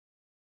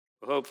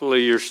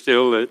Hopefully you're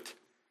still at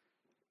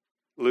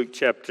Luke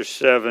chapter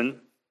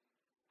 7,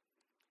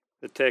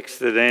 the text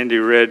that Andy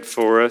read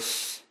for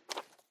us.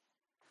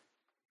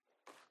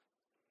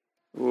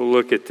 We'll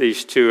look at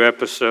these two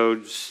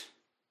episodes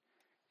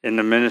in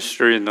the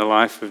ministry and the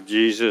life of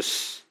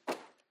Jesus.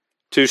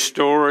 Two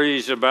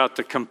stories about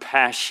the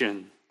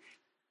compassion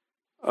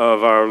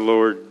of our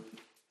Lord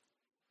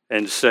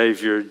and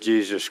Savior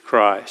Jesus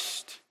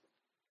Christ.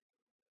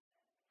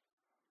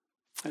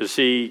 As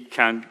he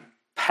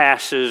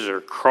passes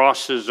or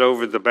crosses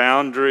over the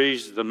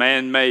boundaries, the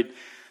man-made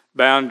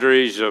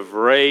boundaries of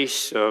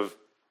race, of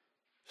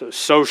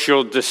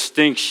social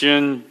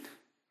distinction,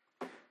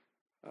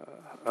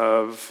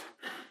 of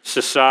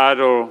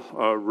societal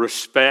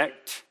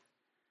respect.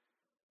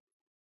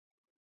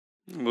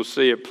 We'll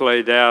see it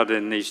played out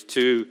in these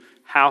two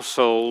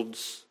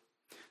households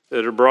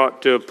that are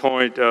brought to a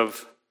point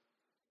of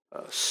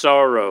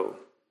sorrow.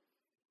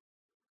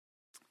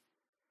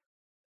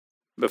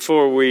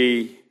 Before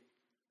we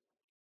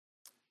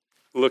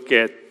look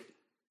at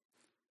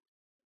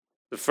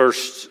the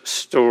first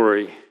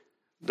story,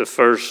 I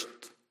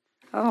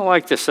don't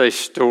like to say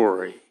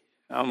story.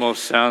 It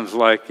almost sounds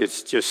like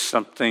it's just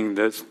something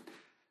that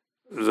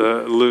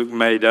Luke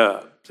made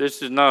up.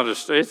 This is not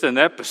it's an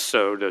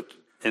episode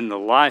in the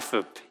life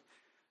of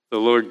the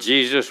Lord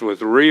Jesus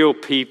with real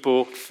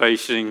people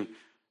facing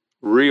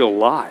real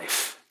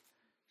life.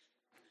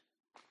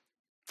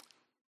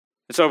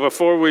 And so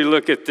before we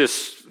look at the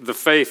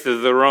faith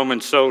of the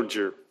Roman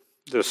soldier,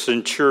 the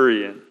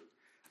centurion,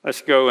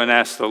 let's go and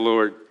ask the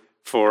Lord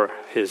for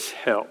his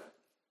help.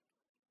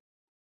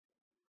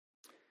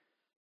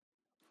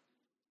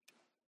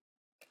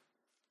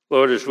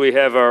 Lord, as we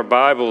have our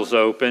Bibles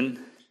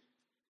open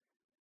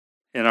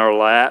in our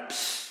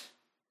laps,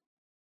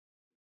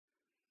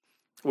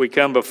 we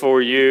come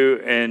before you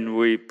and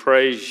we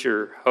praise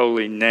your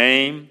holy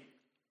name,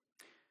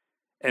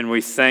 and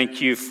we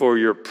thank you for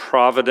your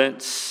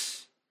providence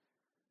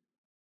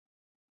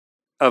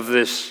of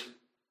this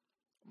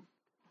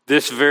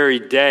very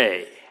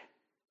day,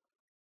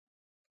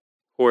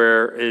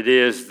 where it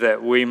is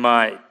that we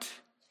might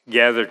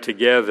gather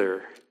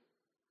together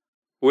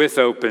with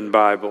open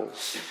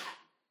Bibles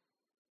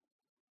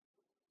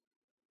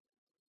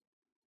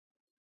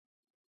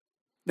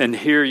and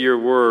hear your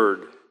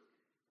word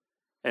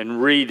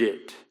and read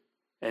it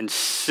and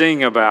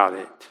sing about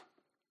it.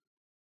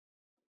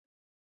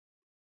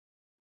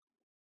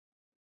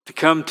 To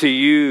come to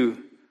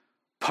you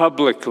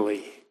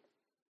publicly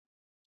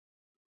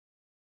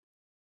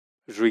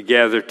as we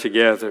gather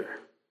together.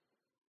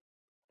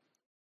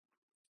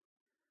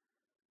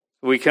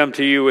 We come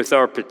to you with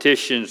our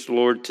petitions,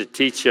 Lord, to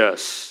teach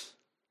us,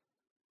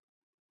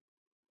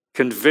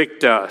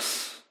 convict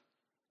us.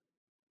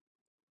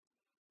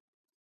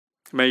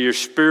 May your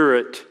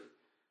Spirit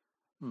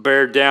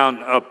bear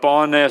down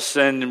upon us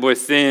and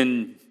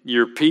within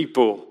your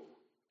people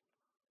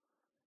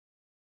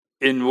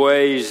in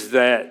ways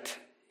that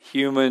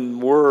human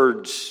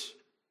words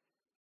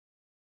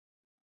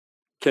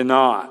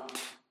cannot.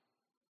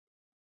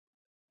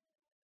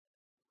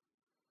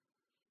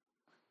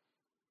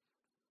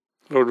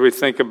 Lord, we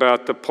think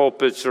about the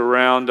pulpits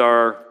around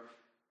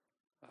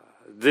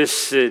this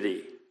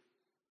city,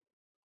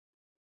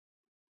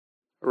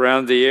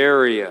 around the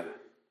area,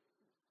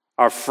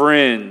 our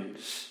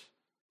friends,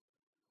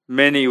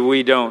 many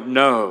we don't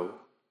know.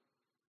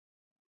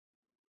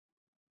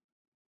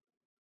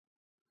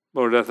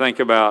 Lord, I think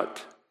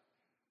about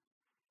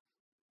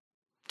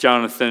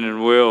Jonathan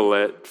and Will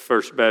at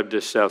First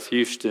Baptist South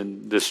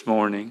Houston this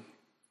morning,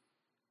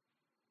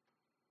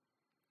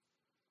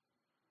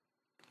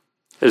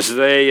 as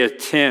they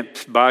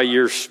attempt by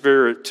your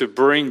Spirit to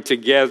bring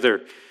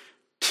together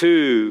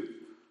two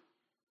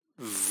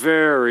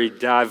very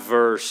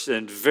diverse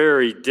and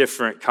very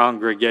different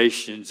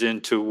congregations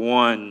into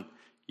one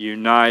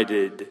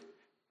united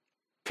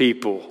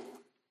people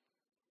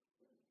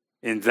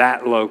in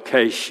that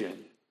location.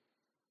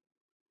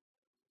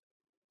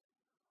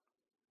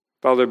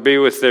 Father, be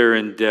with their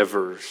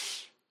endeavors.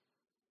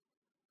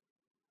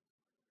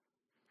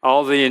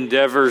 All the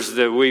endeavors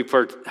that we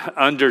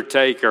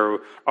undertake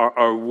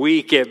are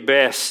weak at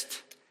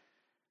best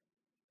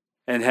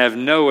and have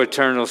no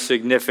eternal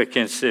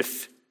significance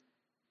if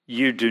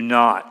you do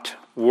not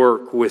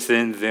work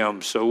within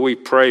them. So we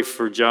pray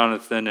for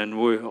Jonathan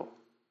and Will.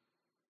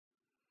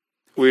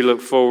 We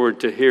look forward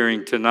to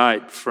hearing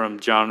tonight from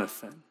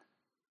Jonathan.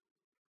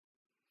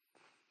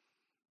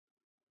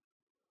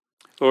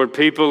 Lord,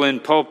 people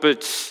in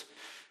pulpits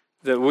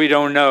that we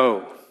don't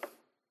know,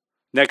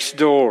 next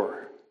door.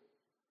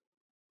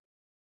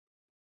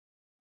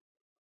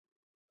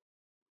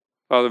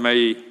 Father,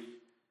 may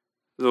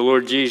the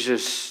Lord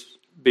Jesus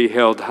be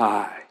held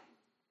high.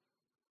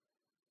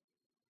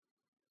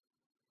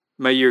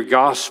 May your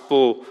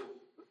gospel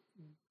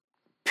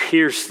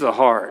pierce the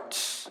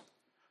hearts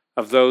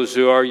of those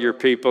who are your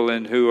people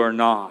and who are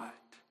not.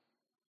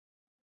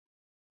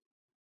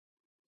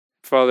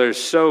 Father,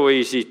 it's so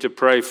easy to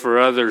pray for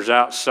others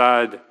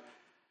outside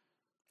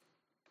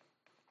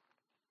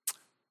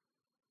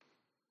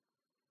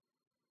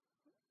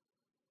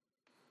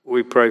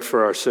we pray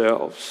for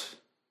ourselves.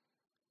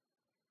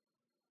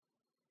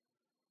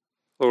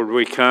 Lord,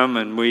 we come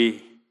and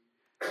we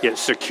get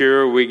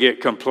secure, we get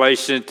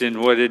complacent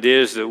in what it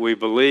is that we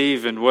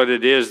believe and what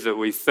it is that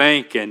we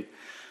think, and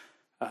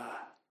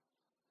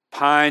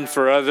pine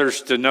for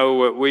others to know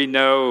what we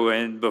know,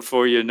 and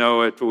before you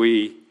know it,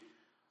 we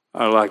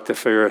are like the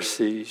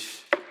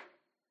Pharisees.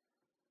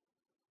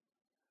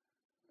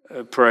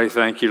 Pray,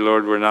 thank you,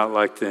 Lord, we're not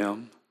like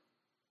them.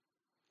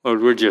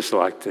 Lord, we're just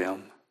like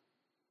them.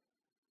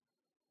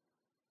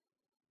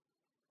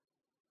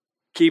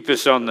 Keep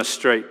us on the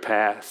straight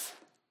path.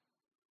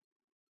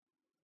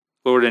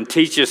 Lord, and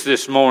teach us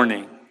this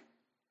morning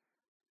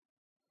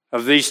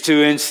of these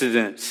two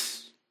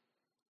incidents.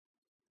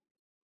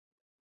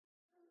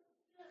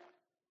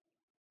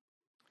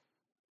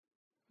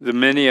 The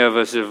many of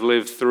us have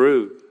lived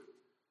through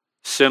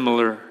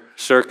similar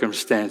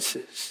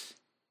circumstances.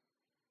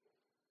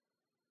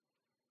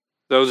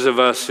 Those of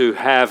us who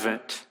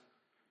haven't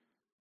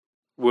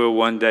will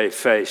one day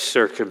face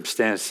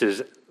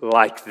circumstances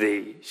like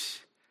these.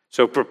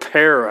 So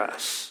prepare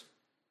us.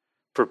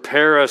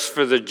 Prepare us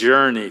for the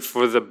journey,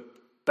 for the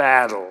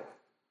battle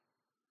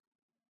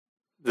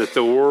that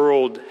the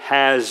world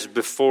has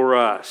before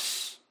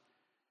us,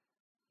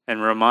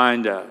 and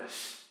remind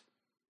us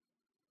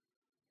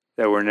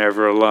that we're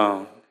never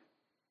alone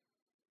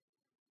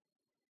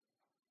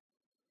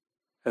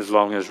as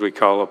long as we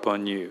call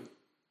upon you.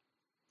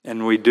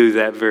 And we do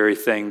that very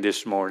thing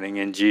this morning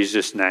in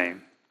Jesus'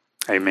 name.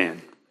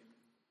 Amen.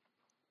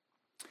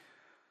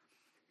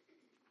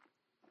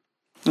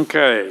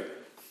 Okay.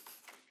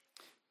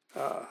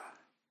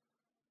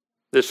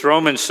 This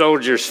Roman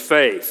soldier's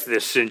faith,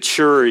 this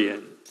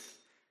centurion,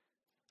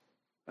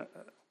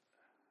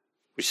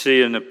 we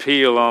see an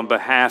appeal on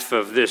behalf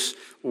of this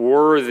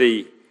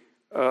worthy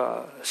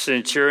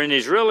centurion.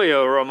 He's really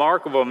a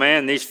remarkable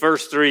man. These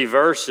first three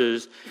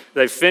verses,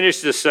 they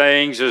finish the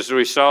sayings, as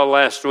we saw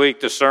last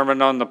week, the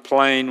Sermon on the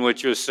Plain,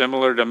 which was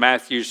similar to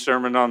Matthew's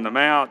Sermon on the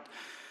Mount.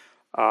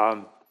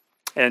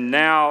 And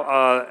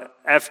now,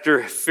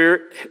 after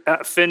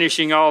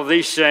finishing all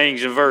these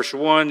sayings in verse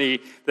 1,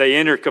 they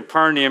enter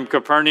Capernaum.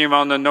 Capernaum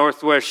on the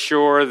northwest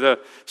shore of the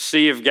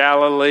Sea of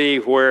Galilee,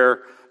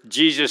 where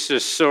Jesus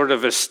has sort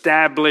of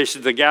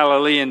established the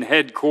Galilean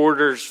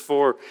headquarters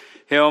for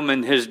him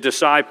and his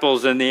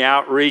disciples and the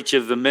outreach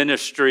of the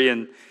ministry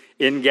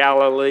in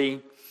Galilee.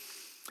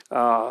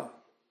 And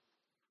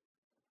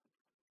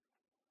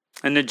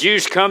the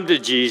Jews come to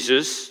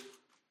Jesus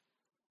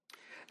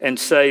and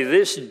say,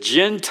 this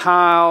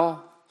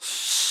Gentile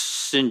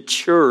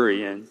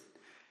centurion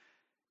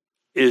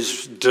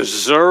is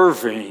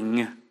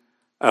deserving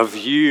of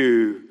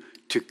you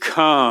to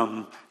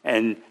come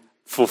and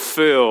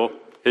fulfill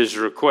his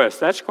request.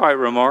 That's quite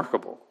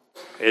remarkable,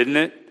 isn't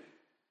it?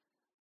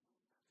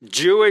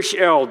 Jewish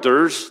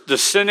elders, the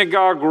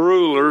synagogue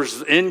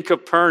rulers in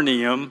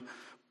Capernaum,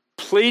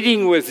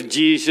 pleading with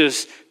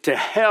Jesus to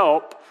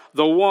help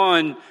the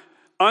one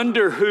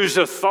under whose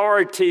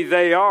authority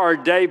they are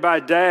day by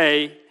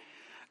day,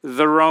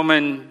 the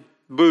Roman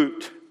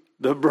boot,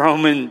 the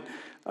Roman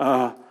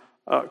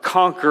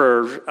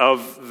conqueror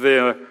of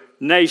the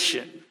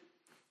nation.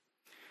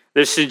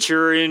 This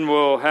centurion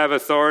will have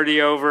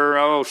authority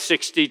over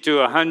 60 to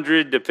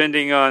 100,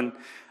 depending on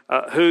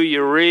who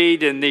you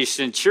read. And these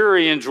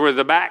centurions were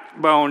the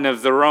backbone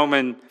of the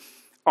Roman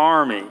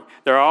army.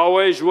 They're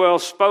always well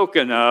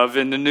spoken of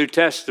in the New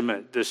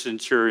Testament, the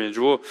centurions.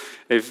 Well,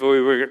 if we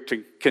were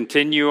to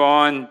continue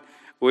on,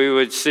 we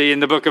would see in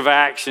the book of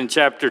Acts in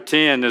chapter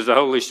 10, as the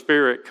Holy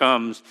Spirit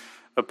comes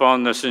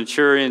upon the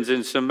centurions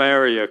in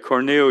Samaria,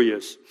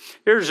 Cornelius.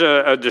 Here's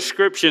a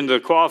description of the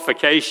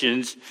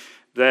qualifications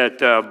that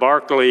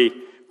Barclay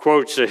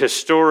quotes a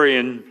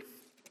historian.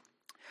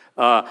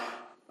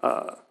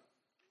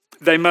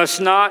 They must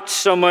not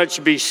so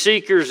much be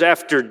seekers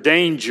after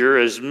danger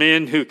as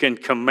men who can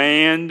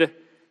command,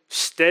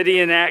 steady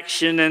in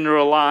action, and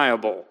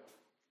reliable.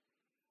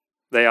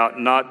 They ought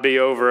not be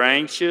over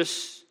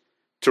anxious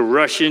to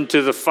rush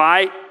into the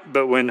fight,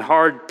 but when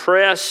hard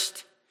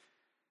pressed,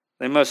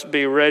 they must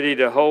be ready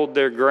to hold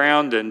their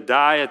ground and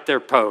die at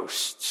their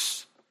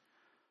posts.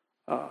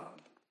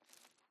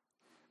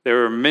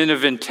 There are men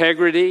of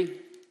integrity,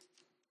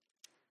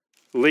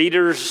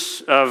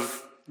 leaders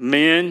of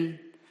men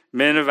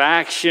of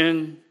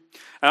action.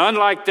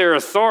 Unlike their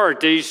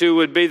authorities, who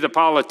would be the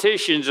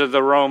politicians of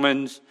the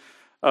Romans,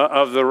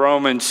 of the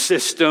Roman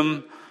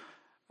system,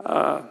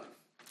 kind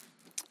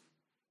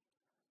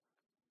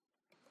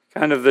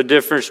of the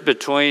difference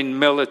between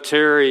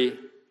military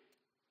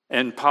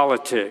and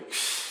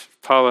politicians.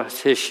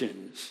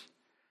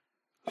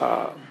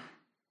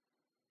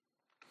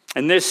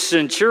 And this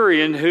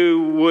centurion,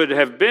 who would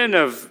have been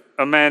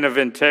a man of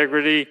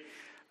integrity,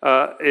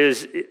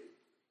 is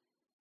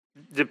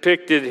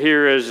depicted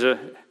here as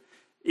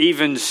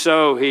even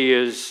so, he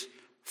is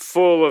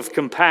full of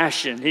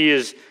compassion. He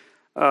is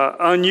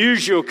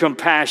unusual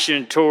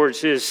compassion towards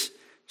his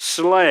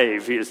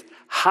slave. He is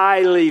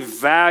highly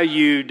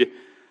valued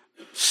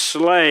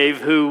slave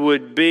who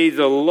would be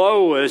the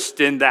lowest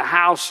in the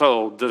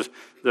household,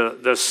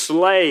 the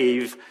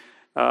slave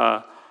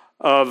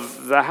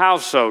of the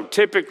household.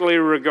 Typically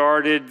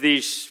regarded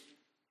these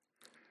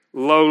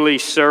lowly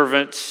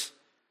servants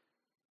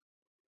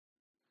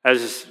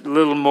as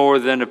little more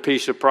than a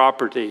piece of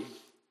property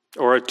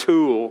or a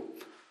tool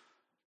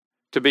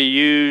to be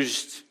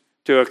used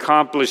to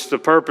accomplish the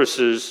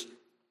purposes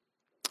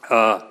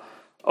of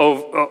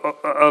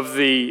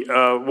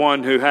the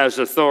one who has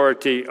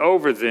authority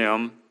over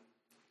them.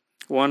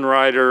 One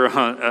writer,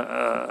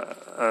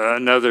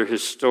 another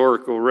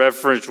historical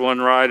reference, one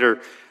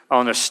writer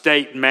on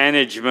estate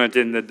management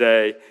in the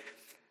day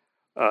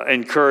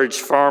encouraged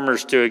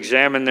farmers to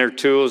examine their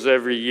tools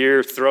every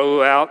year,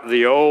 throw out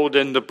the old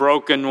and the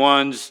broken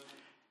ones,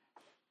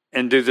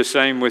 and do the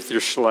same with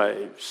your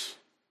slaves.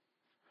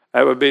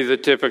 That would be the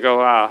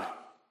typical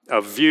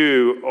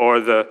view or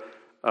the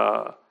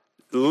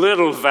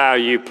little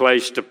value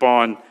placed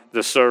upon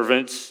the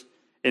servants.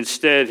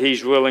 Instead,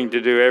 he's willing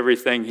to do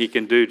everything he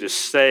can do to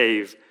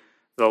save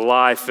the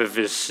life of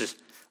his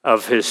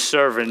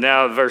servant.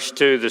 Now, verse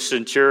 2, the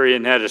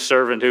centurion had a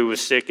servant who was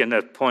sick and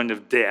at the point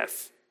of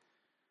death,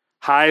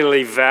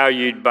 highly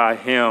valued by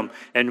him.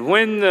 And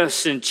when the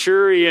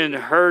centurion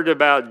heard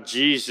about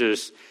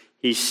Jesus,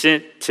 he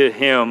sent to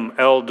him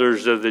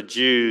elders of the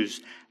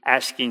Jews,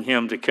 asking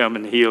him to come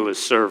and heal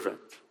his servant.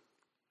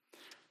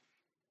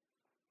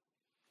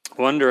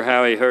 Wonder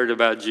how he heard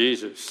about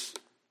Jesus.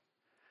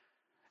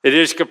 It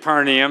is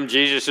Capernaum.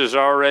 Jesus has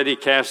already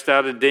cast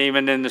out a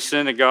demon in the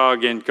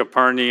synagogue in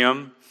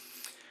Capernaum.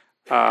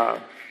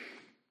 But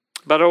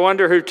I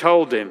wonder who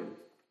told him.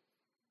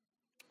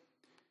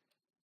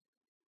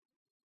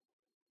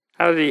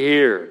 How did he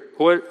hear?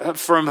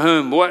 From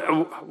whom?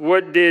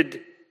 What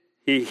did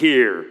he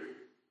hear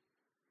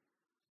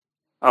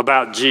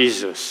about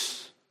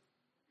Jesus?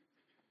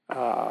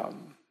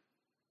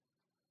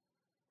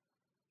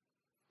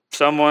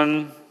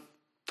 Someone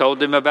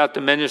told him about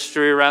the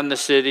ministry around the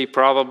city,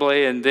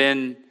 probably, and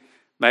then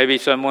maybe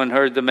someone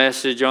heard the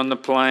message on the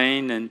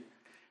plane and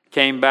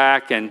came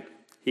back and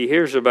he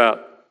hears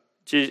about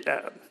Jesus.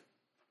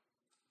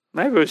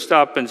 Maybe we'll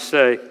stop and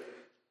say,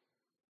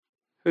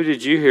 who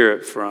did you hear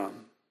it from?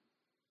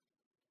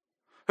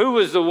 Who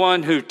was the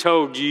one who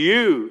told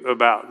you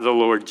about the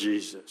Lord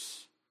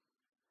Jesus?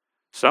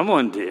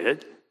 Someone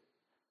did.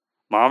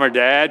 Mom or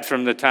dad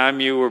from the time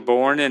you were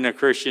born in a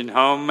Christian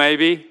home,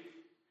 maybe.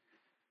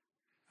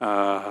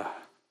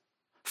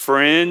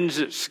 Friends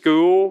at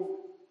school,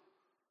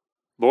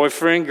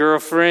 boyfriend,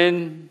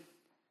 girlfriend,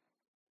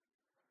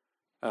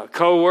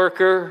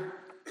 co-worker.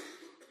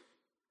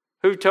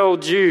 Who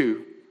told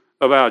you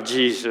about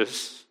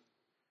Jesus?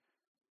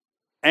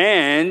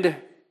 And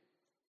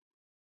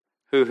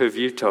who have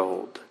you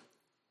told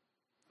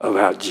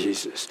about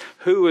Jesus?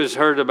 Who has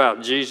heard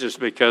about Jesus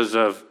because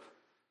of,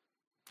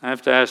 I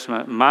have to ask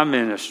my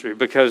ministry,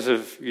 because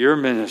of your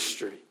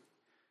ministry,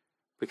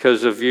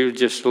 because of you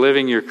just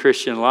living your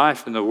Christian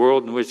life in the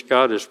world in which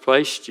God has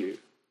placed you.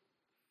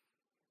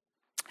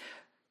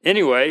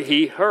 Anyway,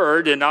 he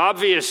heard, and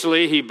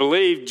obviously he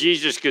believed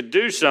Jesus could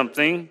do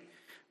something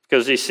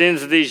because he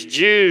sends these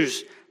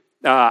Jews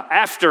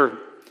to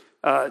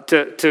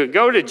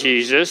go to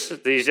Jesus,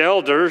 these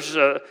elders,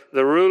 the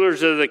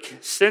rulers of the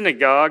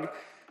synagogue,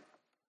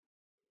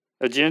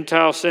 a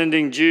Gentile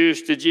sending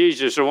Jews to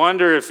Jesus. I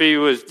wonder if he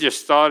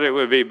just thought it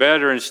would be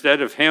better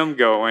instead of him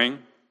going,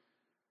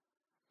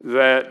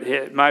 that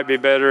it might be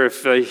better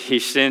if he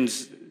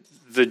sends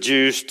the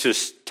Jews to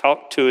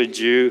talk to a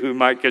Jew who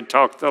could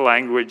talk the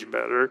language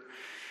better.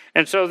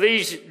 And so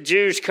these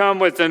Jews come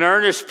with an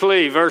earnest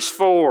plea, verse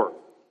 4.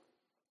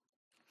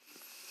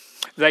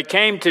 They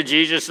came to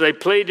Jesus, they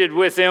pleaded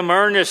with him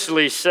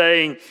earnestly,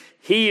 saying,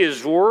 he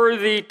is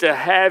worthy to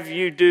have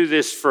you do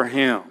this for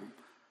him.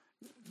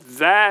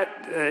 How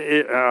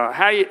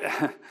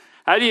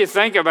do you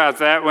think about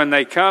that when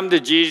they come to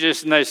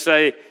Jesus and they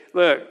say,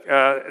 look,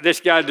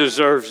 this guy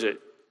deserves it.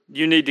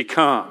 You need to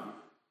come.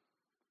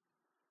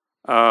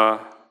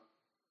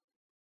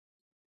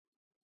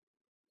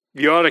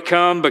 You ought to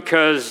come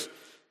because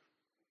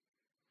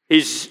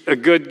he's a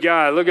good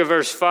guy. Look at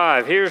verse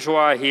 5. Here's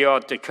why he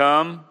ought to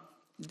come.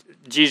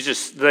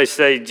 They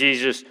say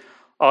Jesus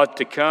ought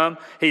to come.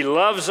 He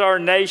loves our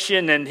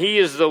nation, and he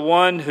is the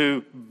one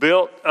who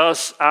built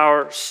us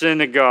our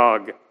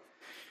synagogue.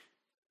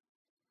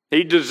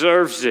 He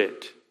deserves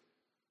it.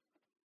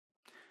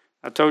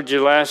 I told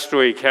you last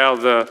week how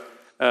the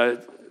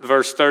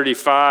verse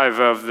 35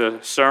 of the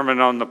Sermon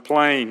on the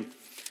Plain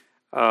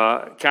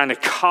kind of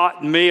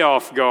caught me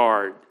off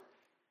guard.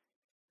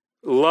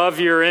 Love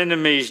your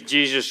enemies,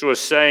 Jesus was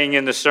saying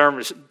in the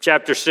sermon,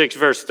 chapter 6,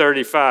 verse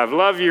 35.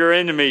 Love your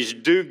enemies,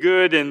 do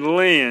good and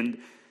lend,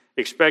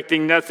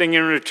 expecting nothing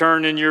in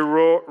return, and your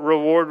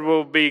reward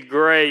will be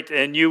great,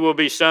 and you will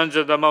be sons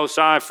of the Most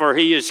High, for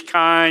he is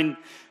kind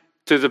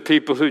to the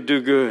people who do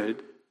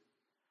good.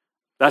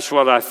 That's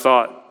what I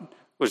thought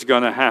was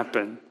going to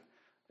happen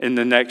in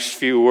the next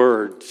few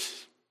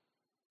words.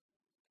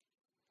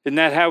 Isn't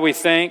that how we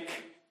think?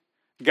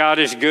 God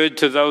is good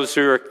to those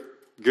who are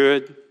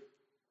good.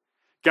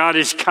 God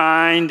is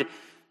kind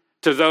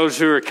to those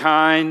who are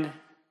kind.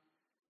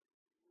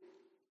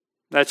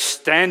 That's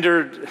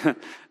standard.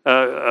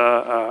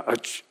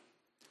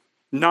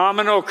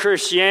 Nominal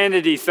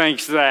Christianity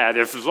thinks that.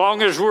 If as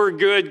long as we're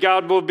good,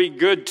 God will be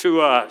good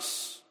to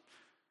us.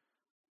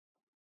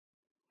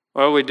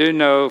 Well, we do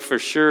know for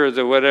sure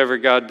that whatever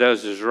God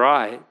does is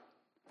right.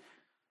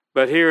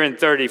 But here in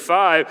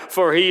 35,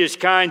 for he is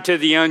kind to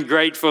the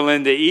ungrateful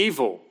and the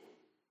evil.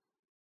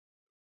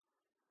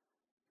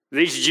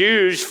 These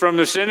Jews from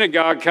the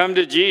synagogue come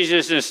to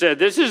Jesus and said,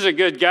 this is a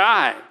good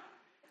guy.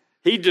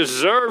 He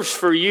deserves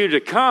for you to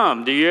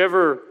come. Do you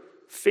ever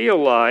feel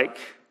like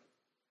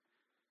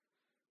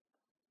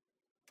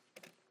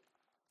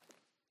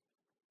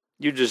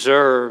you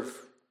deserve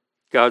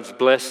God's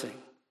blessing?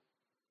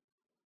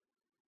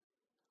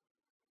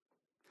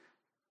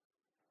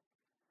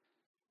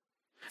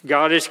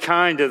 God is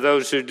kind to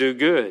those who do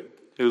good,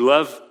 who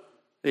love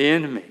the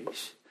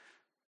enemies.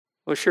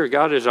 Well, sure,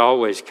 God is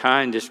always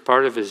kind. It's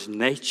part of his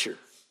nature.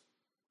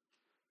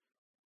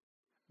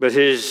 But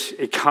his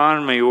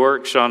economy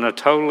works on a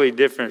totally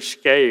different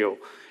scale.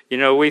 You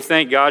know, we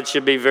think God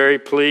should be very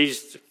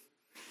pleased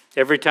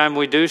every time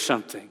we do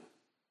something.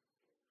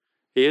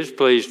 He is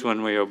pleased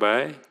when we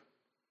obey.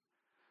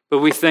 But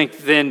we think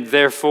then,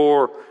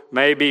 therefore,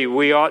 maybe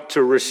we ought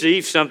to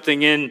receive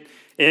something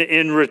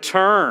in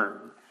return.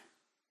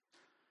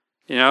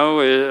 You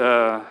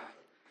know,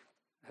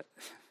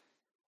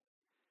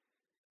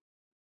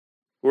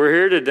 we're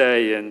here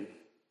today, and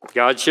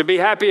God should be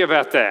happy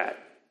about that.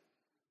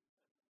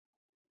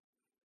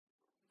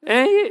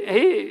 And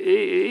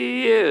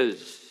he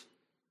is.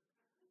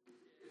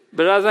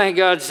 But I think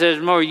God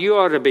says, more, you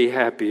ought to be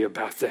happy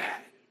about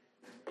that.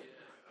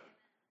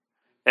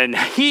 And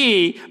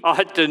he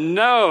ought to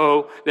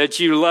know that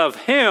you love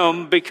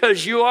him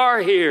because you are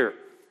here.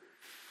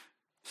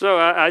 So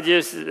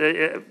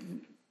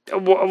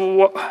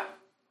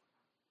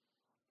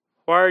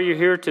why are you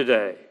here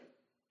today?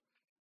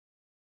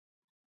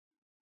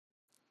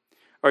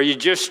 Are you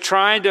just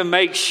trying to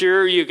make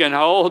sure you can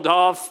hold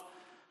off,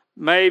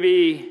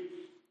 maybe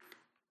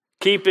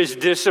keep his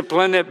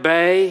discipline at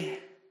bay,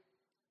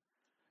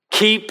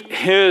 keep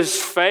his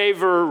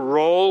favor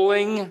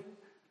rolling?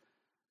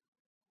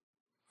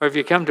 Or have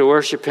you come to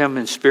worship him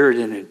in spirit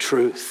and in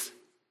truth?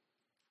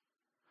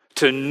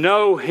 To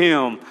know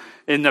him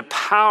in the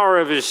power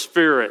of his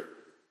spirit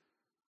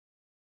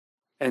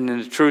and in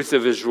the truth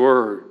of his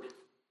word.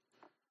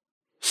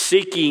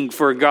 Seeking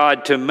for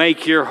God to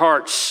make your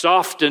heart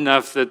soft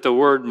enough that the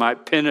word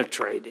might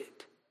penetrate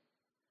it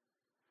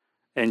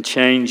and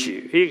change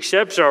you. He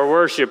accepts our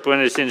worship when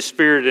it's in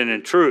spirit and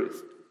in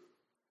truth.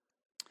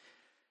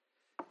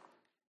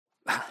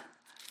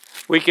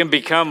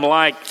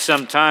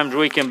 Sometimes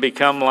we can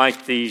become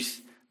like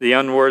the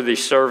unworthy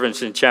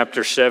servants in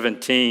chapter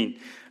 17.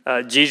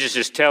 Jesus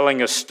is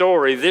telling a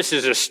story. This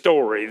is a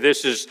story.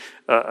 This is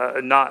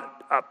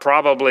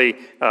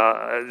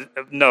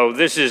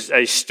this is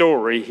a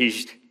story.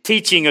 He's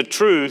teaching a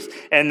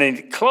truth, and then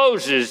it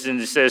closes and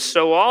it says,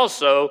 so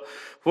also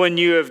when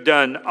you have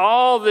done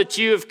all that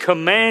you have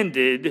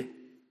commanded,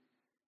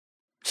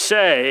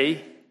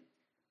 say,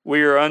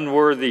 we are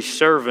unworthy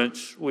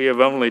servants. We have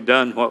only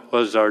done what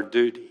was our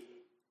duty.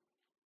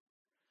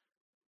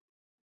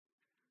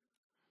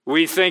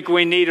 We think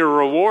we need a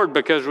reward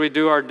because we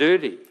do our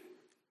duty.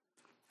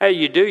 Hey,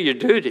 you do your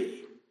duty.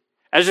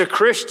 As a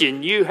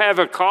Christian, you have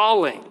a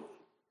calling.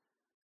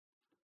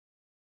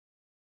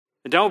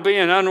 Don't be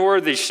an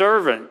unworthy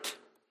servant,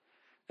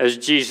 as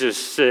Jesus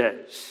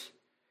says.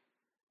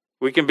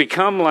 We can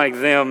become like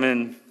them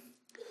and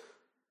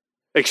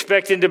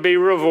expecting to be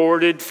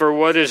rewarded for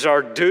what is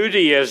our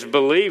duty as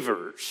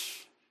believers.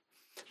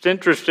 It's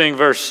interesting,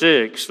 verse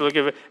 6. Look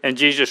at it. And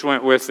Jesus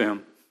went with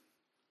them.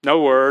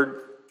 No word.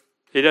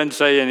 He doesn't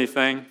say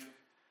anything.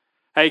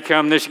 Hey,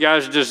 come, this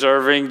guy's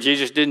deserving.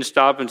 Jesus didn't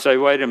stop and say,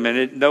 wait a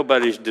minute,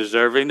 nobody's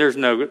deserving. There's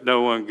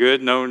no one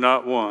good, no,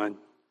 not one.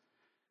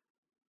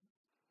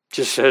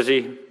 Just says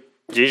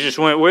Jesus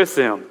went with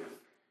them.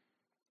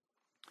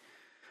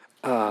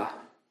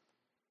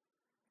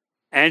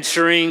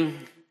 Answering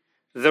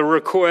the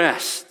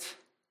request.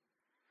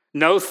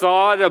 No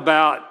thought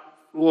about,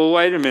 well,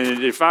 wait a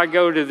minute, if I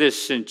go to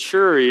this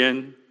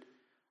centurion,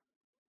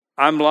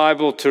 I'm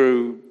liable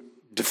to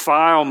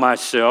defile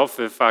myself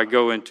if I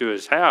go into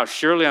his house.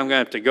 Surely I'm going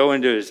to have to go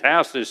into his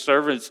house. His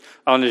servant's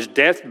on his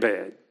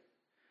deathbed.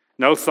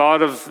 No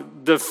thought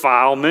of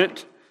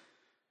defilement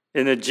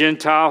in a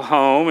Gentile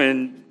home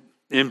and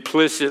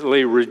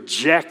implicitly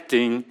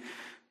rejecting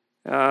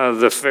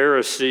the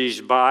Pharisees'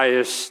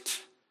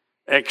 biased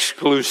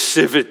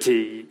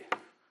exclusivity.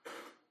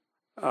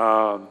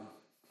 And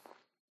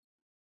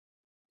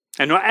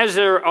as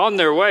they're on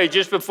their way,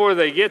 just before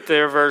they get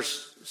there,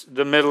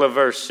 the middle of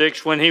verse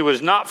 6, when he was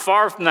not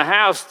far from the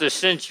house, the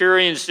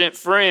centurion sent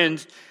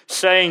friends,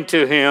 saying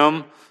to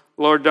him,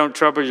 Lord, don't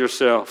trouble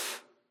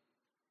yourself.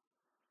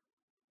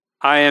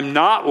 I am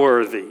not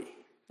worthy.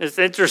 It's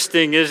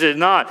interesting, is it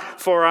not?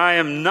 For I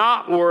am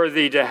not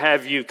worthy to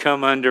have you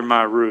come under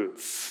my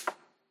roof.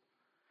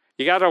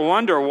 You got to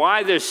wonder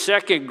why this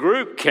second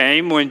group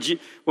came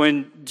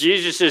when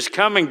Jesus is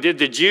coming. Did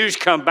the Jews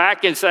come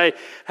back and say,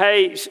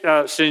 hey,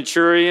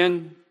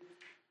 centurion,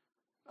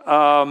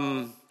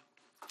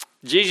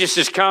 Jesus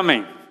is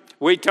coming.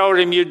 We told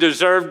him you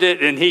deserved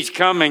it, and he's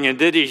coming. And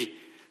did he?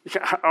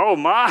 Oh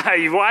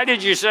my, why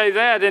did you say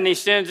that? And he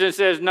sends and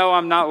says, no,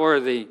 I'm not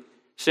worthy.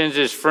 Sends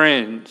his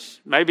friends.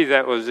 Maybe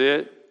that was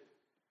it.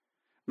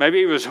 Maybe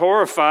he was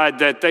horrified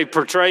that they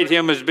portrayed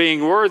him as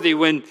being worthy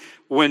when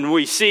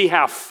we see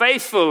how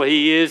faithful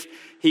he is,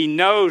 he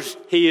knows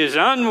he is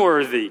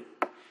unworthy.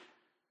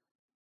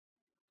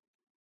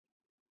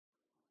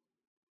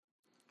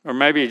 Or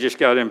maybe he just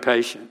got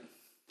impatient.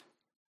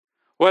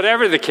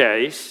 Whatever the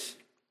case,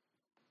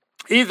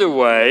 either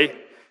way,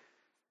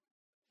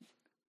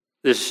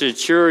 the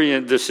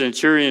centurion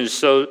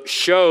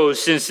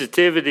shows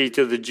sensitivity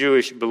to the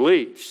Jewish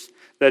beliefs,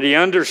 that he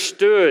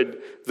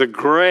understood the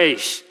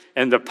grace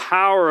and the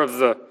power of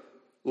the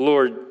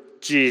Lord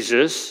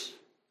Jesus.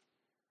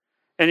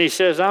 And he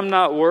says, I'm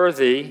not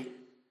worthy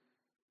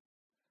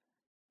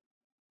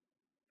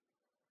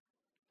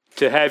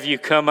to have you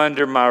come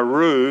under my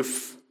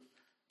roof.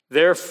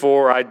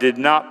 Therefore, I did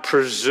not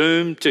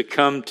presume to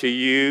come to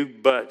you,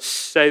 but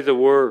say the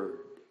word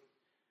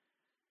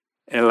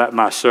and let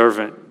my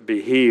servant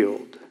be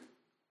healed.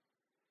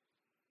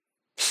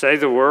 Say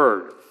the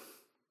word.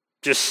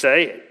 Just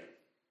say it.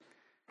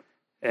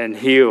 And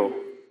he'll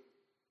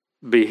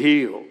be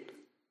healed.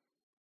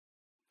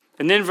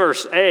 And then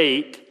verse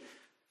 8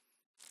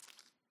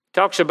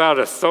 talks about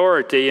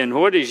authority, and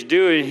what he's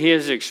doing, he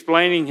is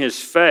explaining his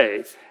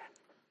faith.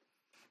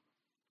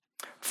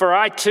 For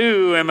I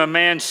too am a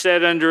man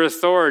set under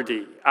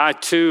authority. I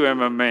too am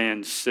a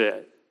man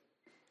set.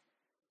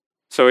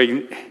 So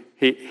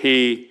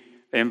he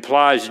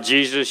implies,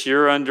 Jesus,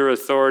 you're under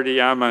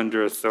authority, I'm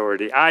under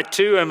authority. I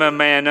too am a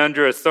man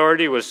under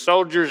authority with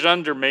soldiers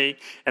under me.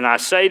 And I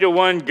say to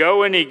one,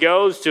 go, and he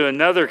goes, to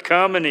another,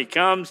 come, and he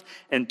comes,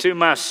 and to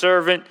my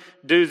servant,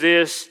 do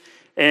this,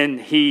 and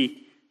he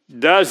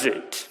does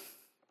it.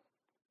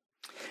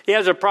 He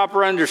has a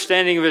proper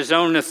understanding of his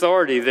own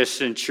authority, this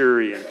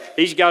centurion.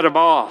 He's got a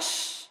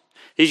boss.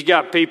 He's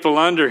got people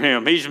under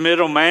him. He's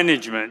middle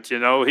management,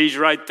 He's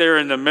right there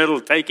in the middle,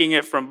 taking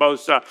it from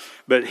both sides.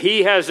 But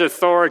he has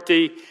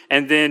authority,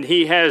 and then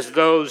he has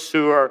those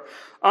who are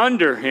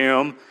under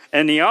him.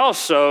 And he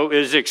also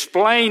is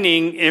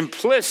explaining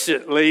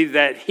implicitly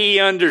that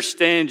he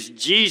understands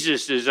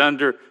Jesus is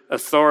under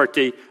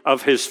authority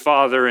of his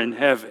Father in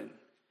heaven.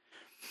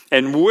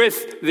 And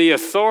with the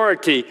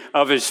authority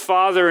of his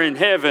Father in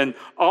heaven,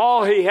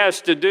 all he has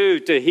to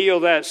do to heal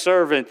that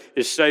servant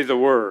is say the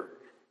word,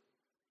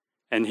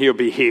 and he'll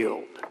be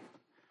healed.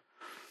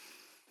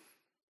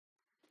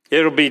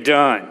 It'll be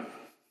done.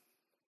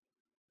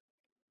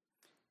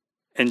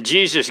 And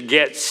Jesus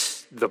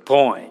gets the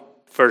point.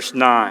 Verse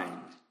 9.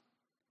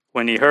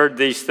 When he heard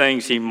these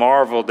things, he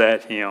marveled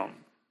at him.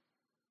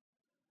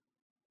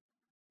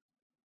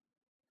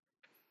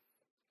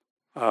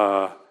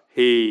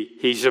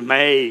 He's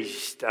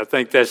amazed. I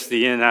think that's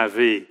the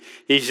NIV.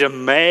 He's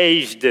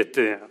amazed at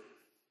them,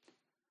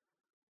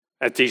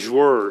 at these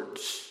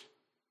words.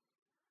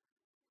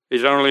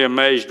 He's only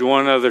amazed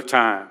one other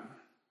time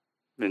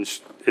in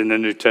the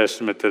New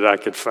Testament that I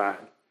could find.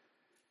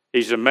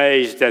 He's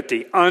amazed at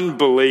the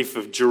unbelief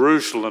of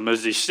Jerusalem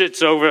as he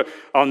sits over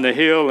on the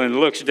hill and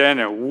looks down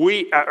and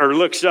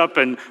looks up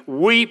and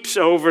weeps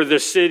over the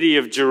city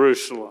of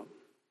Jerusalem.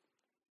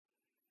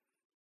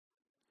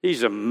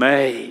 He's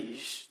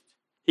amazed.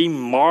 He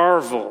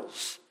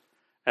marvels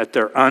at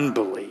their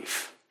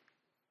unbelief.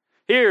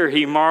 Here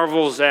he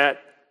marvels at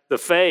the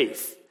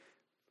faith.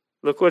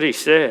 Look what he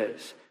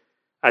says.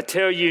 I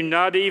tell you,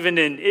 not even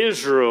in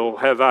Israel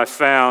have I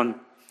found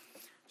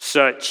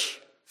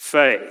such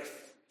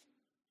faith.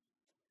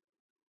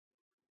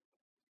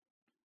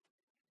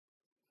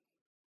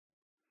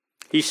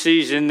 He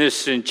sees in this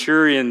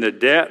centurion the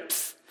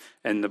depth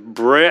and the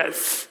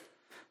breadth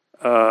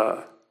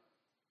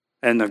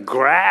and the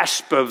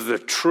grasp of the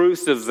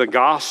truth of the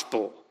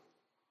gospel,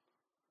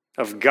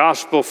 of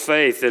gospel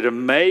faith that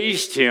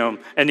amazed him.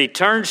 And he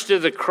turns to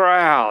the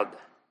crowd.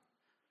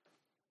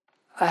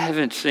 I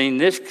haven't seen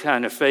this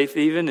kind of faith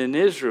even in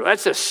Israel.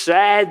 That's a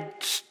sad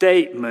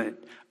statement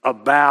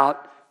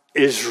about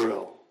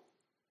Israel.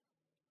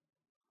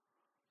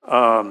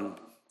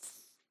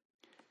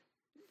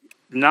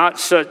 Not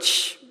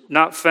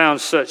found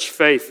such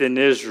faith in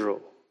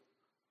Israel.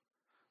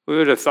 We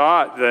would have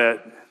thought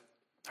that,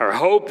 or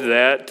hoped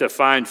that, to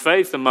find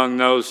faith among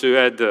those who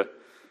had the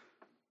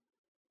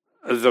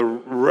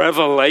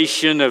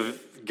revelation of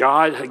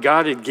God.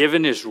 God had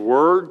given his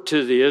word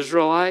to the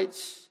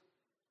Israelites.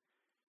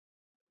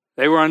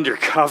 They were under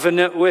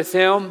covenant with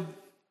him.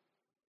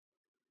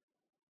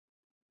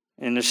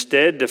 And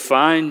instead, to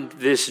find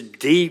this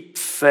deep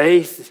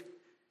faith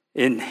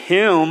in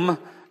him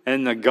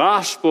and the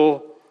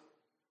gospel,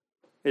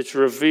 it's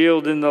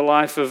revealed in the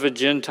life of a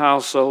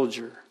Gentile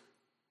soldier.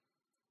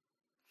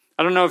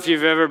 I don't know if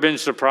you've ever been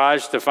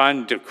surprised to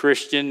find a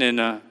Christian in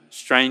a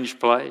strange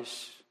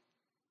place.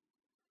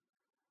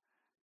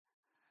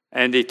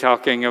 Andy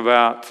talking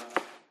about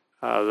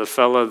the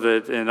fellow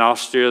that in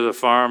Austria, the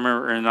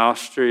farmer in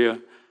Austria.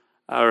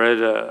 I read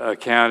an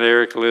account,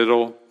 Eric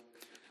Liddell,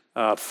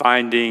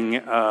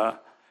 finding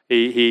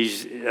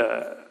he's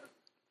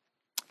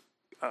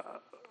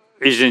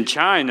in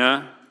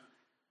China,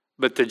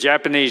 but the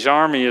Japanese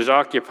army is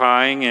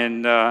occupying,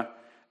 and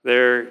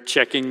they're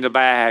checking the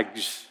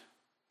bags.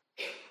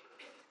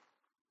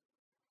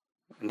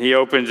 And he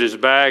opens his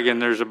bag,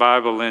 and there's a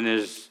Bible in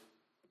his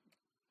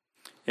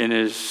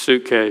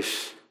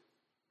suitcase.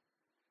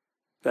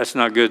 That's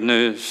not good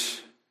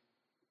news.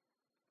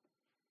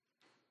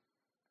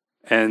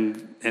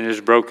 And in his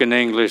broken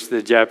English,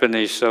 the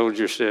Japanese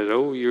soldier said,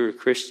 "Oh, you're a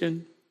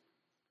Christian?"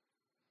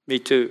 "Me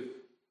too."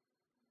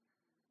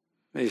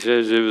 He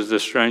says it was the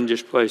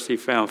strangest place he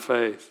found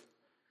faith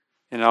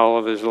in all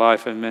of his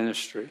life and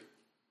ministry.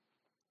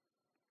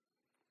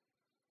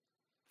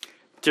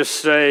 Just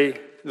say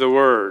the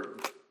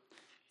word.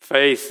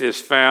 Faith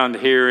is found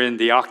here in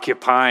the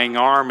occupying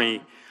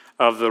army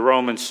of the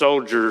Roman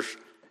soldiers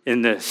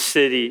in the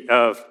city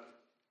of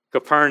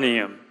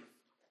Capernaum.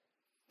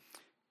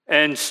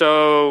 And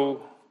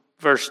so,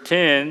 verse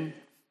 10,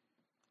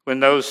 when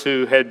those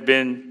who had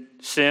been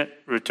sent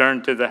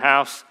returned to the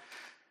house,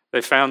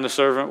 they found the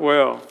servant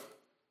well.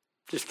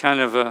 Just kind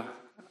of an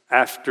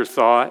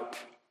afterthought.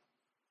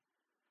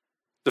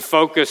 The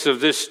focus of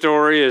this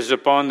story is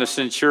upon the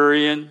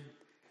centurion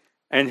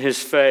and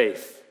his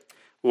faith.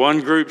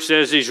 One group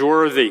says he's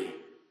worthy.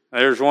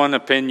 There's one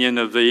opinion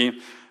of the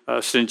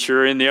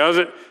centurion. The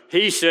other,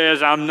 he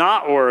says, "I'm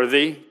not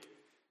worthy."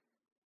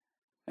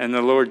 And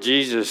the Lord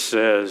Jesus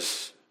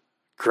says,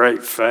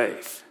 "Great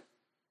faith."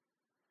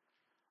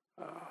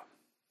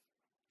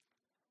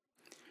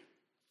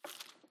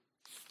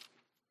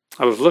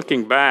 I was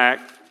looking back.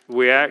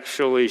 We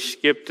actually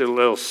skipped a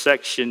little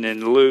section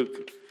in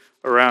Luke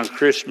around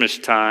Christmas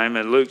time,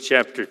 in Luke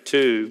chapter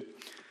 2,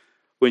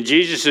 when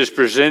Jesus is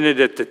presented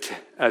at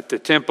the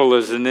temple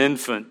as an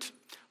infant,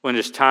 when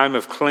his time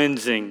of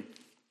cleansing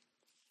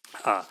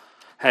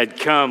had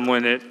come,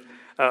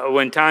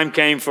 when time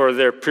came for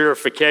their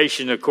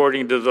purification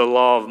according to the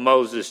law of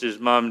Moses.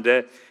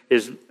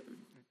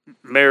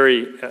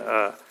 Mary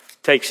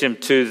takes him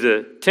to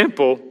the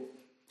temple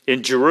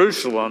in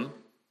Jerusalem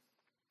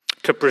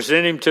to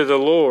present him to the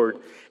Lord.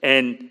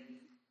 And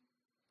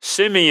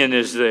Simeon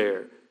is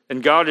there.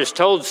 And God has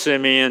told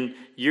Simeon,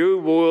 "You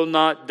will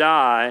not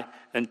die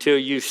until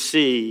you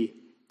see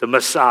the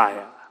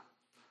Messiah."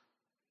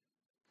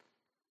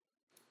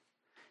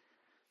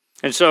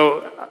 And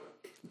so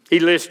he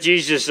lifts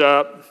Jesus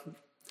up,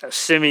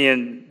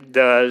 Simeon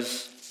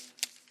does.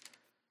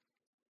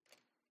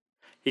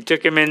 He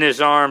took him in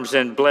his arms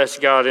and blessed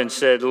God and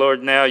said,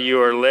 "Lord, now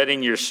you are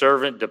letting your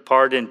servant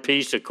depart in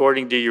peace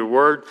according to your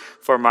word.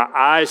 For my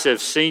eyes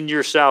have seen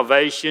your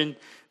salvation,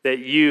 that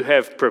you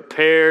have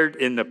prepared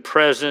in the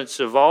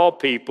presence of all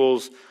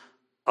peoples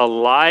a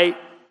light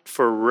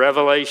for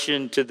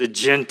revelation to the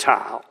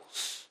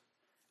Gentiles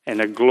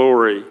and a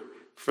glory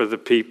for the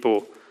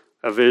people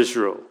of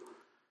Israel."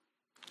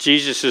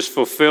 Jesus is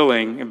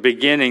fulfilling and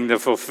beginning the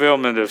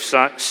fulfillment of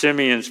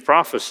Simeon's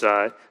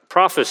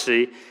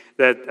prophecy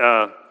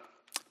that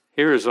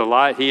here is a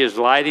light. He is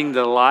lighting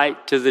the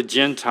light to the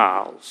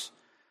Gentiles,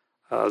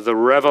 the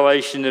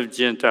revelation of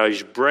Gentiles.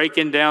 He's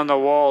breaking down the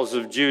walls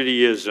of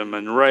Judaism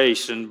and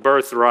race and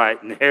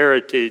birthright and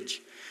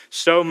heritage.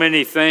 So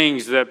many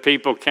things that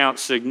people count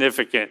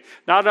significant,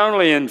 not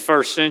only in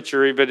first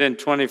century, but in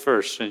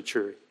 21st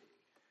century.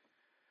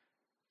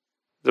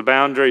 The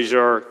boundaries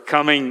are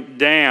coming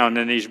down,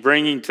 and he's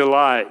bringing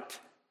light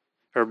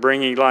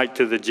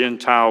to the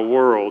Gentile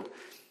world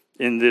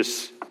in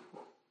this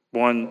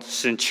one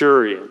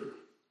centurion.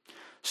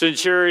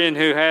 Centurion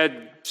who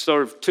had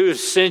sort of two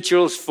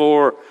essentials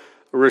for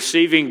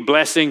receiving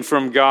blessing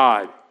from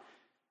God.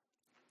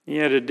 He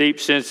had a deep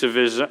sense of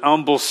his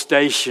humble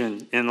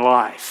station in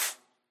life.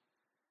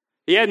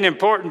 He had an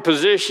important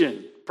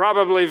position,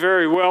 probably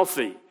very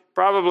wealthy,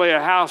 probably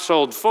a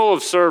household full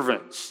of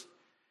servants,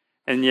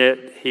 and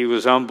yet he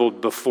was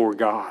humbled before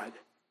God.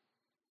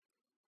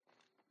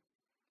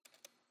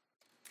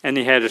 And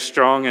he had a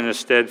strong and a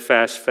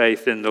steadfast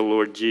faith in the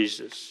Lord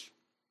Jesus.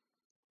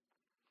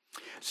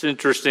 It's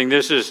interesting.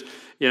 This is,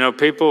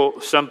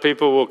 some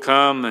people will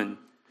come and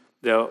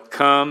they'll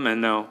come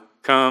and they'll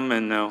come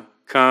and they'll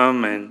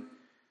come and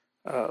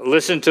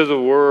listen to the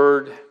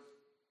word,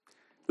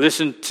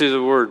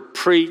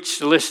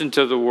 preached, listen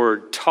to the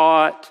word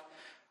taught,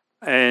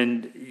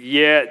 and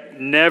yet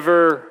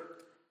never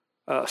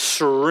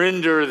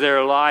surrender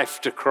their life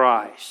to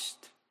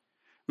Christ.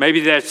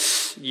 Maybe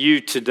that's you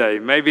today.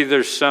 Maybe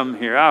there's some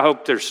here. I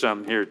hope there's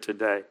some here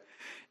today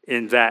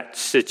in that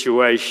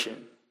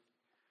situation.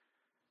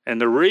 And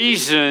the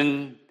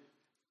reason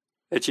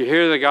that you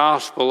hear the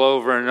gospel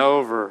over and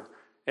over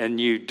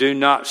and you do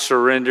not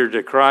surrender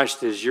to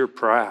Christ is you're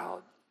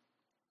proud.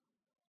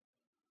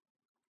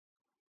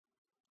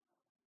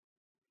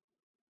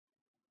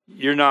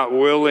 You're not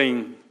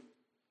willing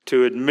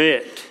to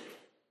admit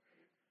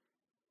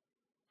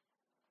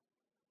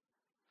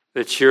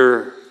that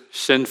you're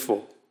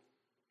sinful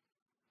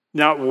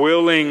not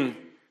willing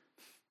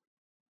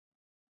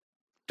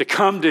to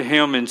come to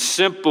him in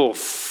simple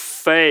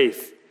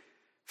faith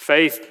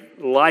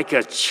like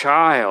a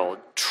child,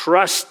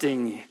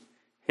 trusting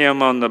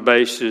him on the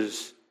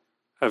basis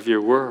of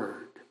your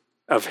word,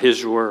 of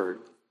his word.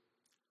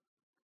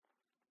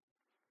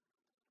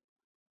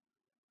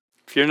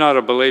 If you're not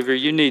a believer,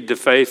 you need the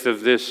faith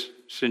of this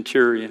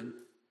centurion.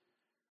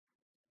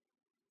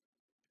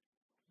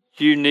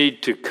 You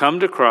need to come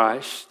to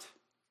Christ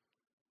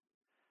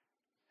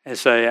and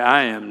say,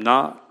 I am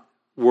not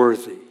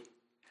worthy.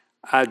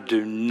 I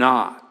do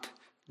not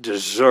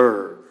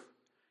deserve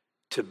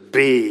to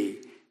be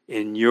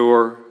in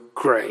your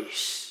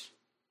grace.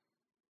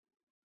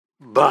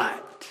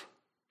 But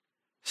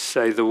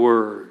say the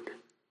word,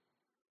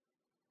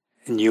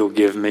 and you'll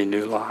give me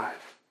new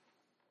life.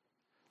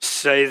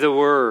 Say the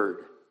word,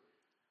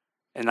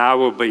 and I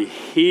will be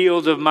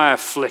healed of my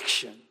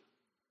affliction,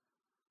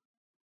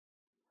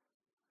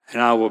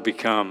 and I will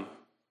become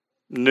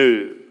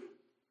new.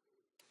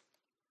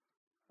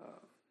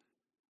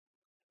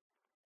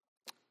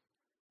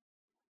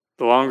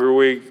 The longer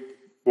we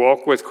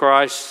walk with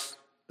Christ,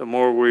 the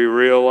more we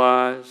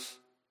realize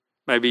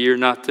maybe you're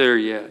not there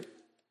yet,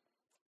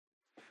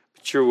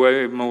 but you're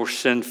way more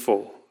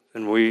sinful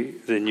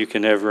than you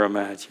can ever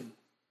imagine.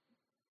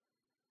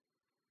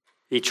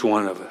 Each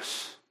one of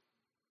us.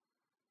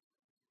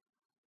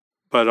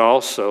 But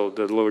also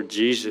the Lord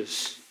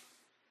Jesus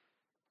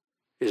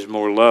is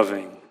more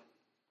loving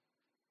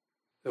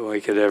than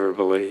we could ever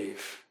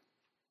believe.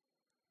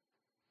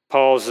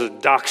 Paul's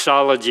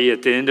doxology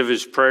at the end of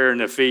his prayer in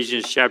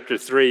Ephesians chapter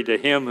 3, to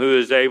him who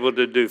is able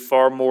to do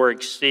far more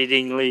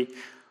exceedingly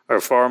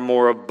or far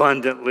more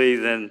abundantly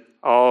than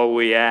all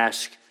we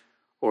ask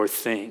or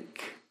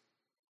think.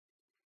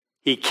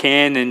 He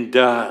can and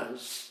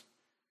does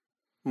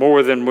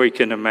more than we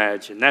can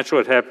imagine. That's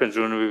what happens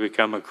when we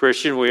become a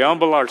Christian. We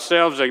humble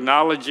ourselves,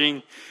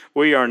 acknowledging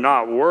we are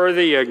not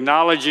worthy,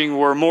 acknowledging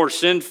we're more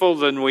sinful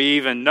than we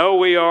even know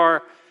we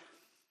are.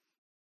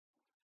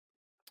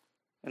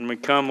 And we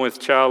come with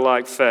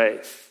childlike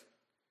faith,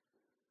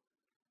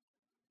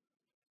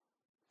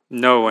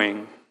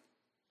 knowing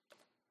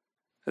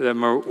that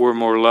we're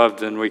more loved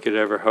than we could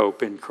ever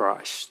hope in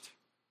Christ.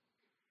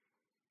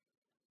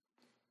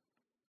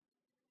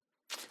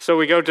 So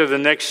we go to the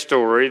next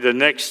story, the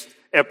next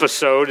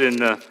episode in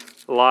the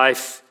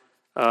life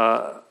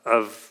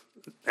of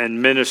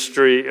and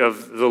ministry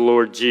of the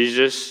Lord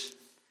Jesus.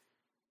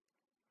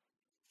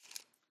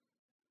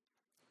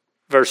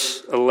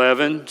 Verse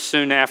 11,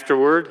 soon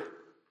afterward,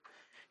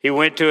 he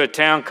went to a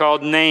town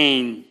called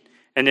Nain,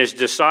 and his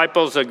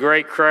disciples and a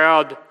great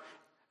crowd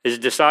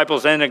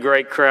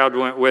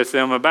went with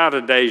him. About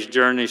a day's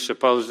journey,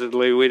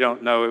 supposedly. We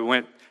don't know.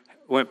 It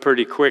went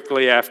pretty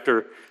quickly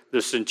after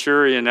the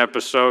centurion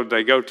episode.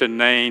 They go to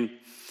Nain,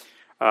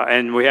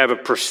 and we have a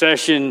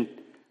procession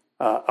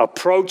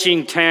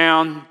approaching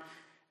town.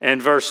 And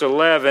verse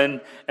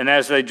 11, and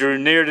as they drew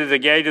near to the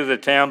gate of the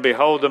town,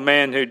 behold, a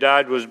man who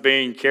died was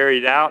being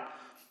carried out,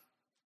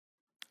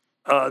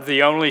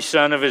 the only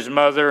son of his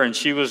mother, and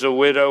she was a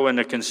widow,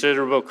 and a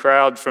considerable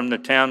crowd from the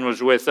town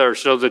was with her.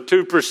 So the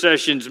two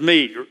processions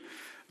meet,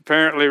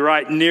 apparently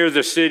right near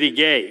the city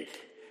gate.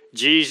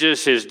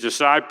 Jesus, his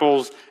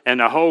disciples, and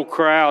a whole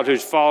crowd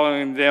who's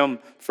following them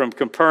from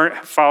Capernaum.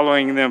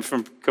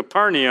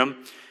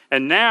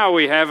 And now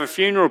we have a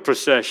funeral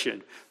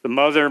procession. The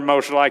mother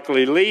most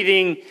likely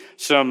leading,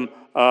 some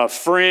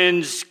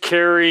friends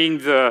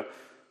carrying it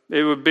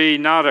would be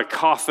not a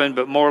coffin,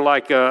 but more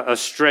like a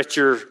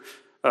stretcher,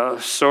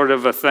 sort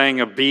of a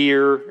thing, a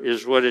bier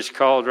is what it's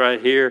called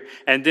right here.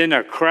 And then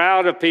a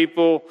crowd of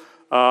people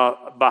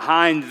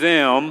behind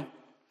them.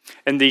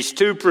 And these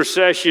two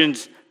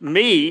processions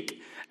meet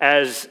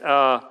as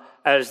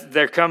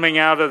they're coming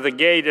out of the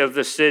gate of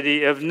the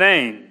city of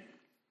Nain.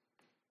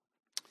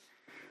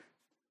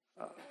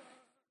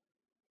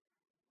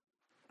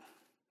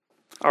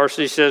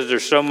 R.C.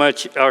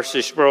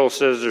 Sproul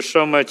says there's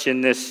so much in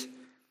this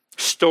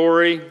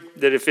story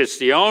that if it's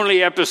the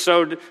only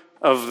episode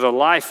of the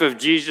life of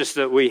Jesus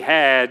that we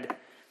had,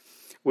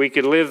 we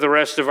could live the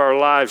rest of our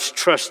lives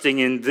trusting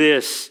in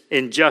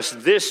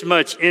just this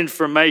much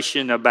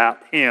information about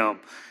him.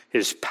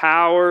 His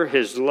power,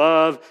 his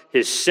love,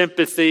 his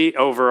sympathy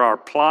over our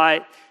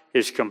plight,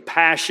 his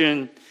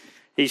compassion.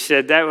 He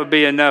said that would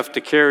be enough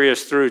to carry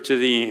us through to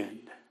the end.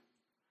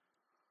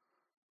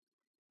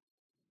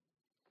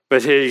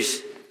 But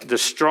the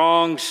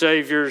strong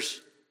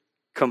Savior's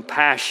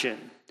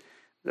compassion,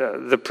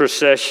 the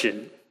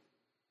procession,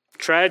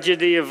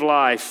 tragedy of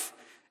life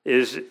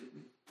is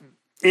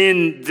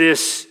in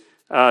this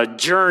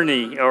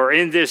journey, or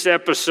in this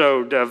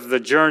episode of the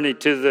journey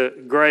to the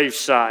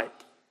gravesite.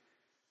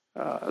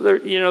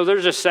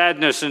 There's a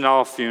sadness in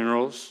all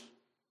funerals.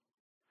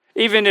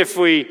 Even if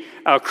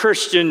a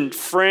Christian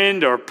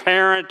friend or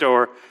parent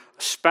or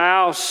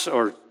spouse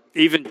or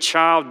even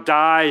child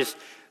dies,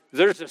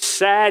 there's a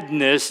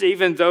sadness,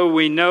 even though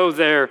we know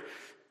they're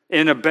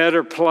in a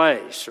better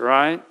place,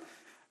 right?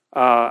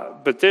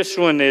 But this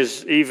one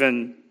is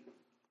even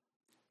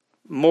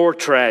more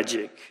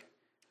tragic.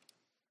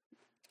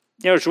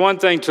 It's one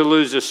thing to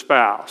lose a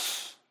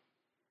spouse.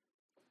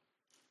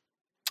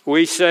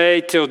 We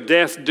say, till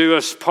death do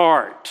us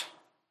part.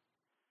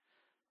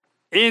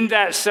 In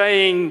that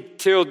saying,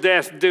 till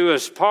death do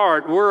us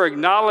part, we're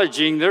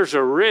acknowledging there's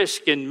a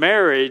risk in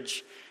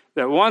marriage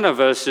that one of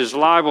us is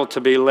liable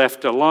to be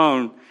left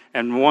alone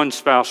and one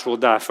spouse will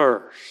die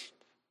first.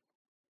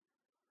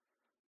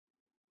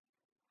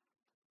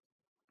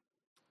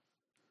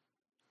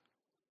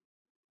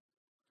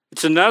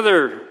 It's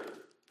another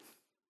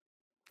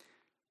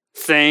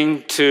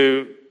thing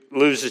to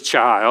lose a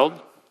child.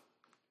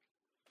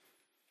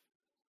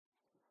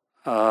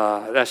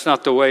 That's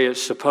not the way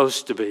it's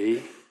supposed to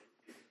be.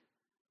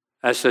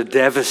 That's a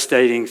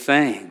devastating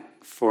thing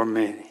for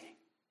many.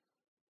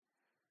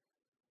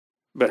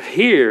 But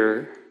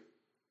here,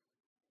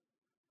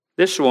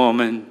 this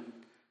woman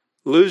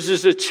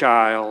loses a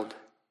child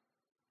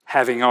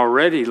having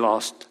already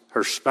lost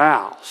her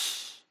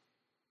spouse.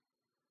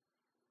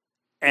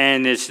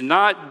 And it's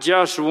not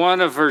just one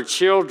of her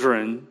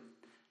children,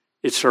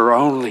 it's her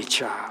only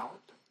child.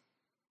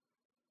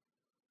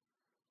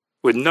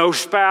 With no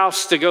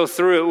spouse to go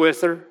through it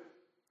with her,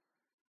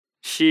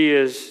 she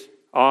is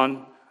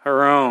on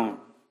her own.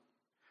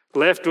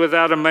 Left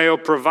without a male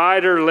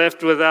provider,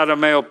 left without a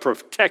male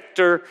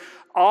protector,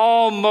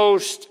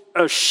 almost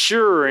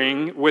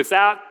assuring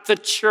without the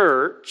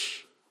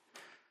church,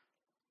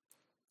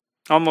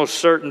 almost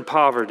certain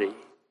poverty.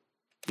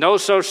 No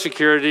Social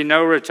Security,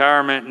 no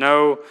retirement,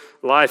 no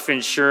life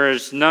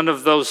insurance, none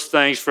of those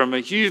things. From a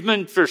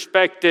human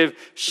perspective,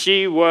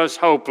 she was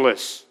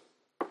hopeless.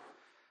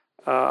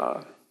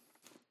 Dale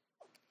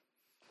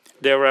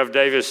Ralph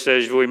Davis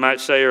says we might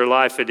say her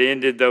life had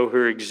ended, though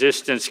her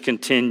existence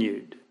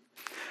continued.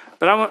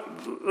 But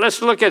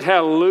let's look at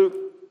how Luke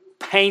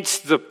paints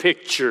the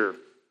picture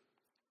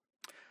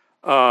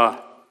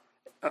of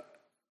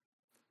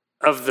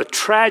the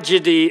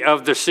tragedy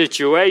of the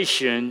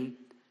situation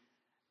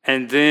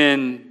and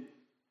then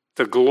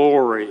the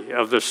glory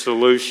of the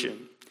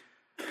solution.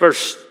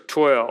 Verse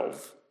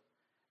 12.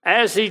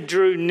 As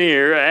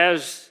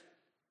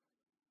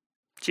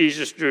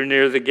Jesus drew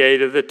near the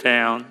gate of the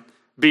town,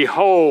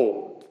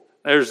 behold,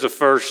 there's the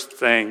first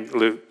thing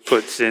Luke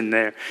puts in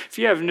there. If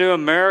you have New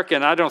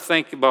American, I don't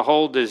think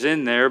behold is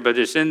in there, but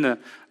it's in the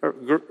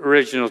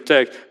original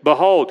text.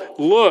 Behold,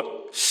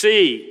 look,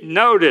 see,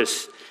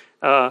 notice,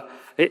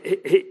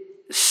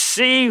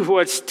 see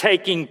what's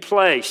taking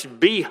place.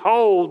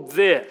 Behold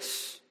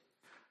this.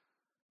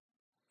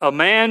 A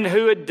man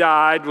who had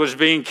died was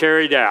being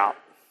carried out.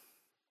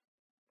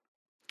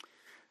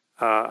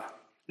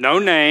 No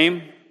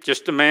name,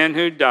 just a man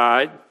who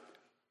died.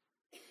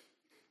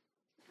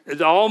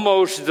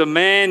 The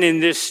man in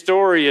this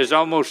story is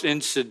almost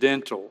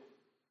incidental.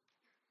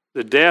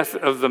 The death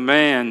of the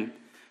man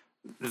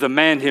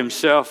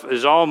himself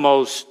is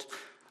almost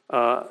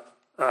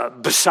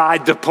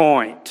beside the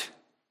point.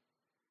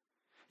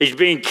 He's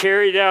being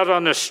carried out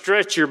on a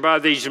stretcher by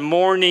these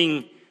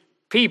mourning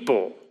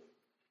people.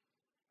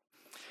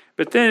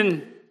 But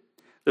then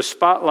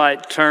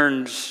Luke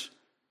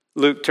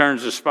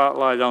turns the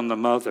spotlight on the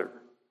mother.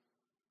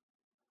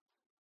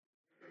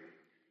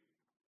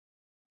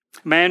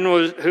 Man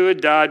who had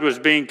died was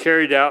being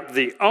carried out,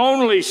 the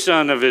only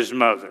son of his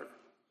mother.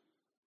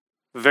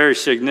 Very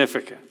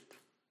significant.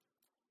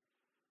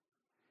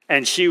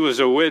 And she was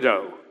a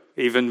widow,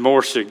 even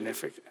more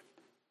significant.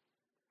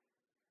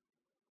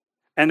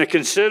 And a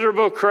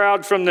considerable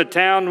crowd from the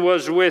town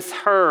was with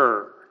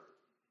her.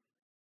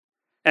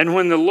 And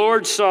when the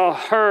Lord saw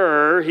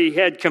her, he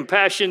had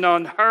compassion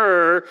on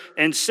her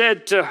and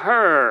said to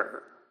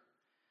her.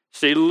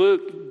 See,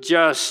 Luke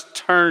just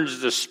turns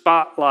the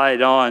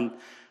spotlight on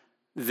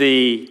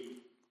the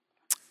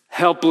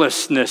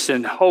helplessness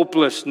and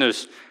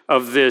hopelessness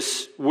of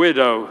this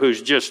widow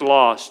who's just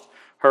lost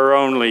her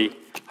only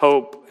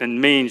hope and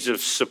means of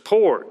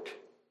support.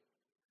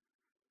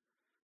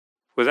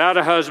 Without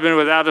a husband,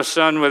 without a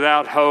son,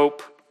 without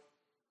hope,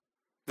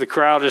 the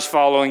crowd is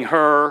following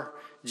her.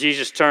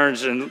 Jesus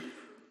turns and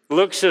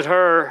looks at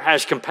her,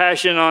 has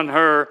compassion on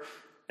her,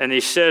 and he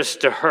says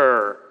to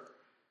her,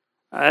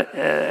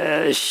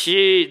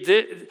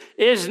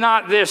 is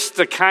not this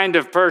the kind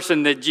of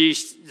person that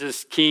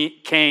Jesus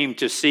came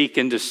to seek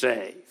and to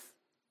save?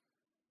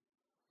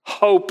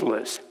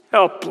 Hopeless,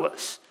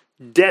 helpless,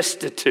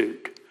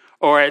 destitute,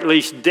 or at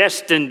least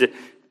destined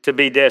to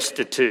be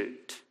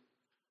destitute.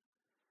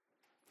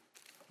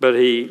 But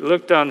he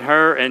looked on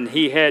her and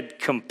he had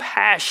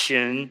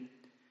compassion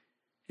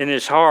in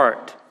his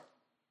heart,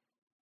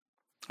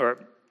 or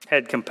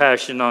had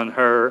compassion on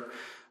her.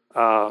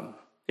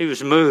 He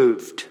was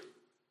moved.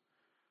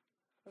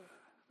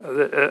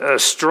 A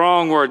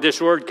strong word, this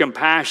word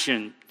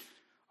compassion,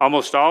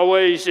 almost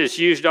always, it's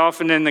used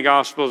often in the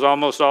Gospels,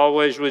 almost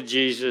always with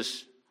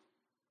Jesus.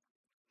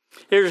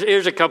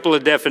 Here's a couple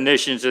of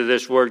definitions of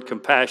this word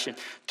compassion.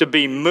 To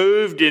be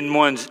moved in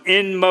one's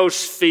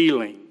inmost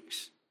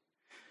feelings,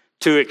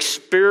 to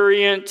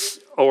experience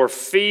or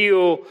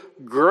feel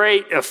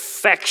great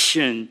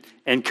affection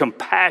and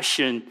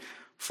compassion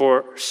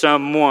for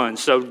someone.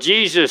 So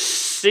Jesus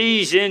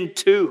sees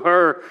into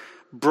her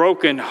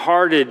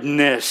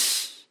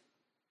brokenheartedness.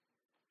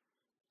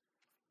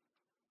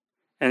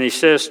 And he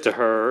says to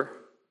her,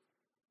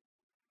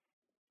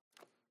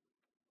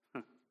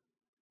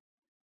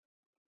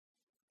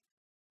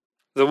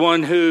 the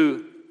one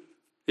who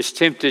is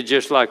tempted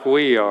just like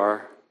we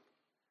are,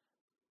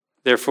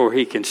 therefore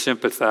he can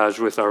sympathize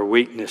with our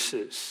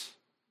weaknesses.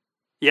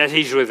 Yet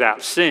he's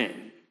without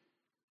sin.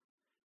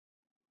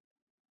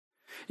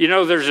 You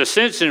know, there's a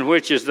sense in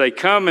which as they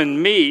come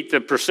and meet,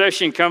 the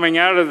procession coming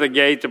out of the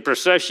gate, the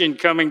procession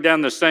coming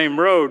down the same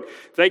road,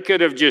 they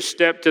could have just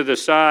stepped to the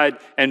side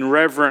and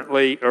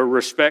reverently or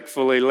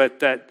respectfully let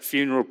that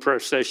funeral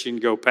procession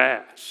go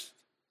past.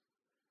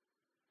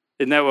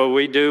 Isn't that what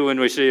we do when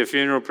we see a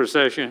funeral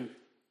procession?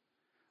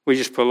 We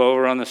just pull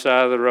over on the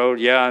side of the road.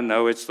 Yeah, I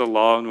know it's the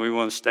law and we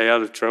want to stay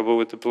out of trouble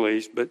with the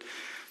police, but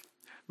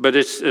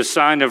it's a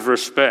sign of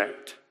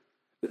respect.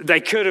 They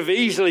could have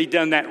easily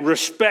done that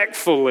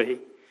respectfully.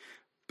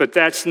 But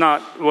that's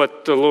not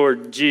what the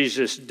Lord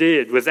Jesus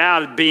did.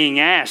 Without being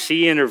asked,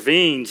 he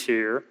intervenes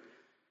here.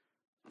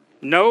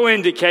 No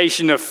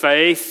indication of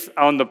faith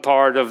on the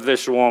part of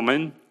this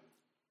woman.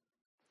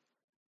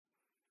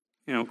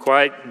 You know,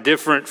 quite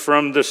different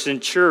from the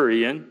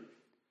centurion.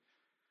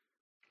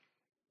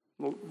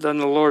 Doesn't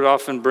the Lord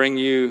often bring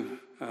you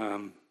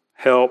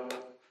help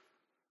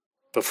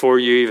before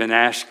you even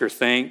ask or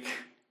think?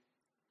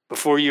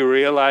 Before you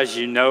realize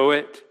you know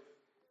it?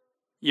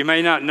 You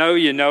may not know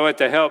you know it,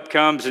 the help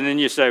comes, and then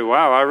you say,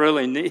 wow, I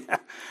really need,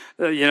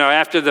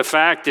 after the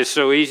fact, it's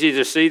so easy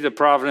to see the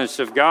providence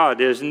of God,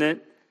 isn't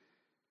it?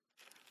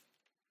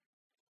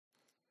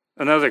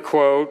 Another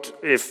quote,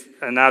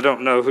 and I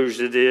don't know whose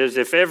it is,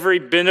 if every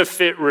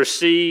benefit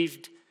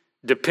received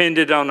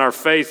depended on our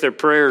faith or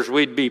prayers,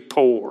 we'd be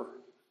poor.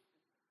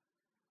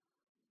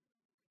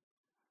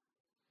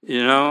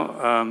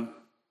 I'm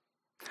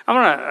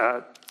going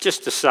to,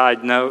 just a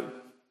side note,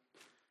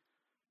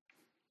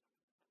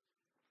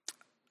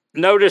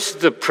 notice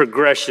the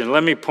progression.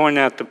 Let me point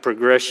out the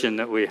progression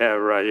that we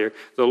have right here.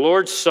 The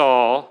Lord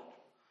saw,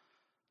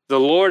 the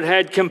Lord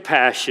had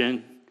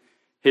compassion,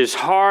 his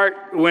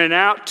heart went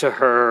out to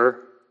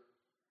her,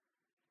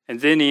 and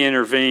then he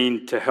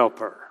intervened to help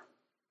her.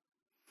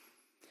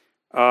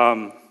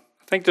 I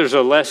think there's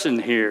a lesson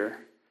here.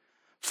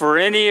 For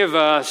any of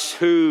us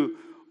who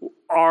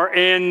are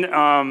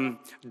in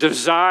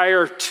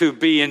desire to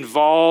be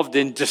involved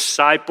in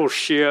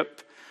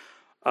discipleship,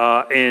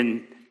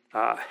 in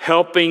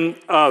helping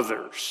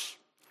others.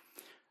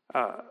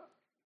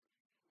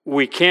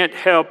 We can't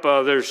help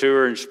others who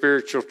are in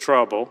spiritual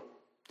trouble,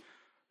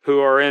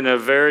 who are in a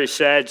very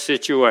sad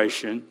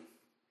situation,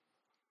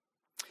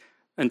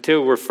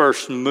 until we're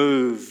first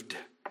moved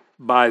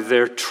by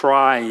their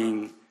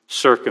trying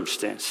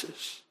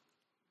circumstances.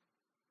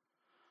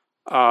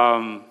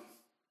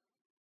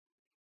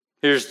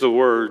 Here's the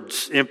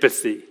words: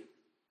 empathy,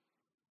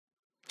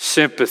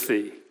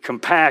 sympathy,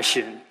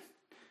 compassion,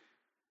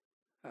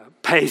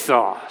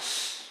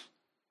 pathos.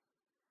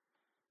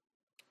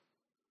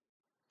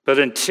 But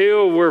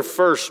until we're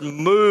first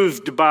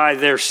moved by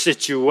their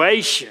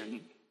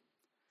situation,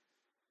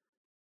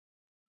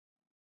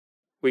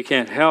 we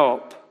can't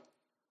help.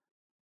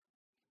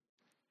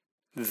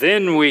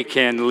 Then we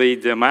can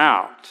lead them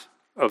out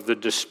of the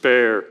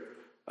despair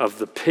of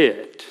the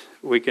pit.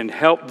 We can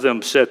help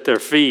them set their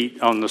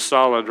feet on the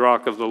solid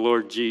rock of the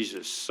Lord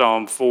Jesus,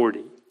 Psalm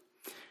 40.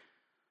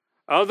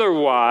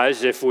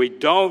 Otherwise, if we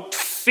don't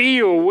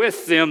feel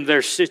with them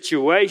their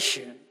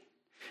situation,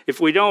 if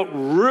we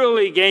don't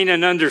really gain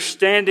an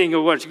understanding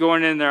of what's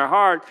going in their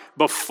heart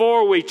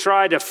before we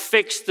try to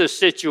fix the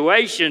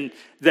situation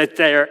that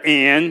they're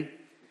in,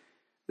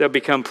 they'll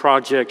become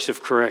projects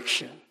of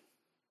correction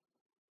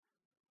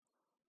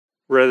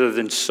rather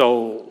than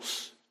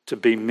souls to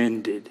be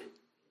mended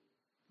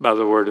by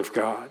the Word of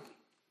God.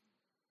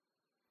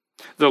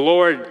 The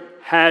Lord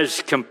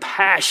has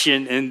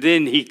compassion and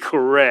then he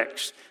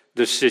corrects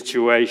the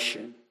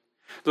situation.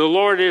 The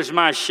Lord is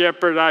my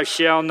shepherd, I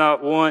shall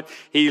not want.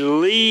 He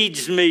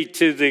leads me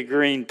to the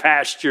green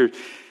pasture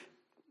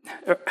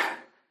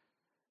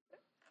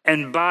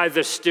and by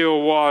the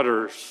still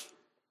waters.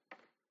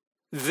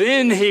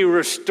 Then he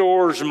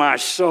restores my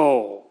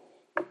soul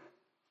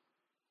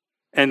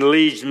and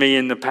leads me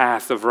in the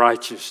path of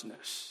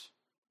righteousness.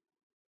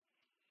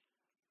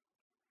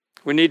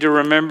 We need to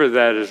remember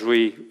that as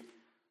we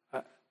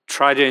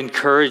try to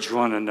encourage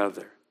one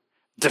another,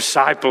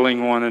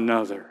 discipling one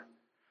another,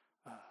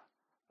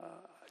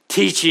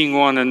 teaching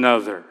one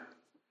another,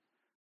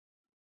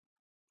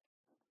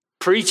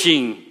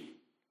 preaching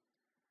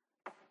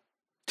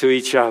to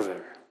each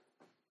other.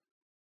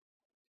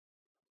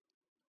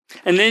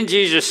 And then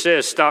Jesus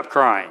says, stop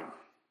crying.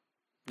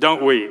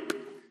 Don't weep.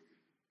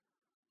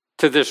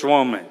 To this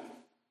woman.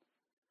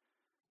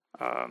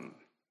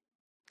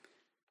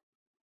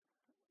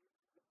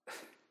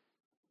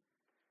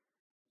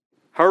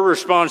 Her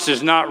response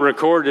is not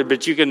recorded,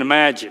 but you can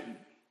imagine.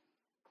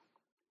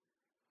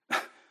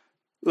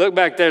 Look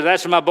back there.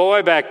 That's my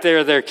boy back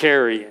there they're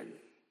carrying.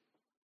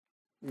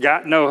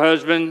 got no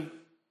husband,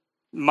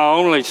 my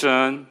only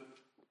son.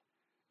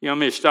 You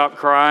want me to stop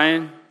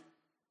crying?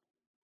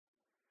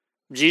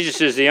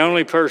 Jesus is the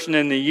only person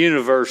in the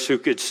universe who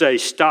could say,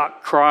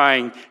 stop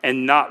crying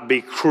and not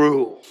be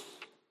cruel.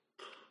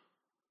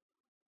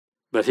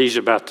 But he's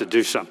about to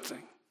do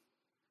something,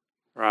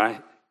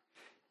 right?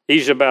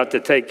 He's about to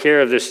take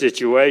care of this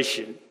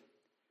situation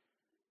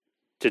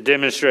to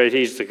demonstrate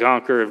he's the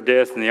conqueror of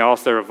death and the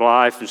author of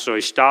life. And so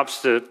he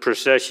stops the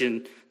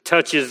procession,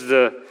 touches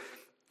the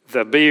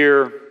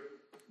bier,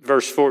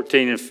 verse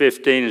 14 and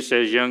 15, and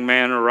says, young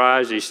man,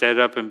 arise. He sat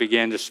up and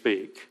began to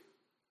speak.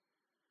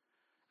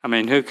 I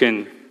mean, who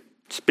can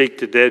speak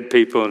to dead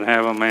people and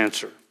have them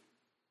answer?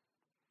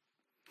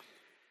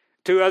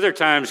 2 other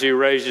times he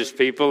raises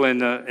people in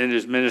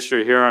his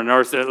ministry here on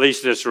earth, at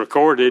least that's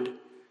recorded.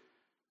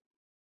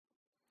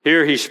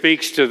 Here he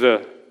speaks to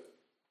the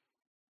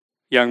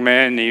young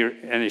man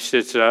and he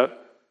sits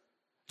up.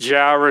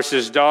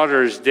 Jairus'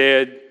 daughter is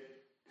dead.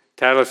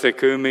 Talitha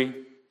Kumi.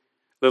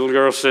 Little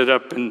girl sit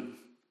up and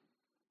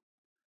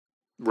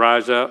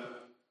rise up.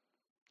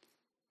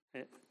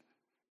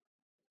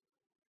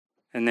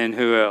 And then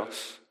who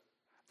else?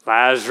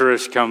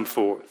 Lazarus come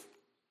forth.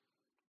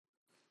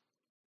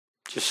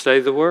 Just say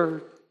the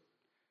word.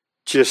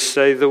 Just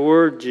say the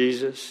word,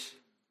 Jesus.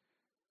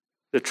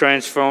 The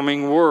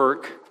transforming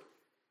work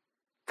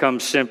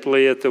comes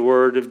simply at the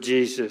word of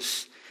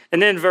Jesus.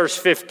 And then verse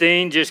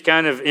 15, just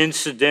kind of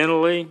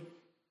incidentally,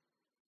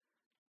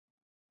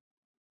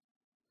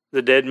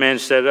 the dead man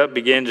sat up,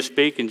 began to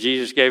speak, and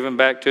Jesus gave him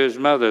back to his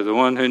mother, the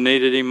one who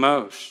needed him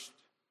most.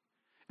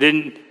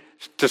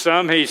 To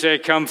some he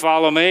said, come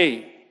follow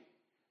me.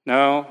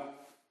 No.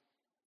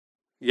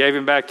 He gave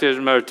him back to his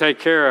mother. Take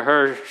care of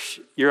her.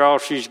 You're all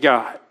she's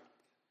got.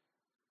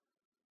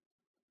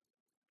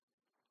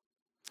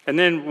 And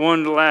then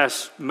one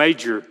last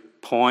major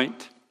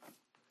point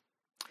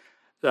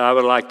that I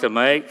would like to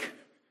make.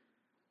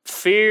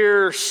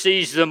 Fear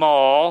sees them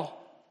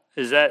all.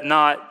 Is that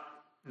not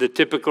the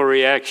typical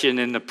reaction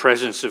in the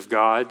presence of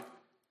God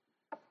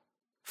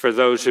for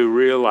those who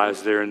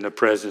realize they're in the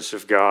presence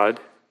of God?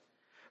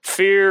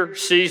 Fear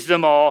seized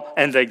them all,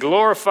 and they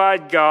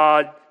glorified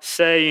God,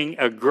 saying,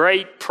 a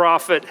great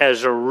prophet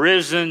has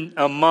arisen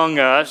among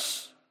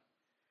us,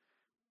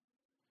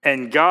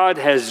 and God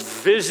has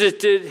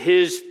visited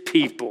his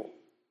people.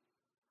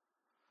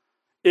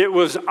 It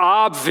was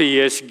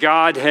obvious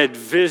God had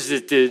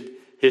visited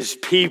his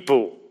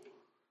people.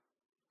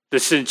 The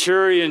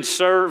centurion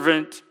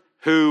servant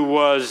who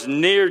was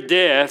near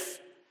death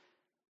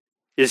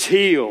is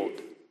healed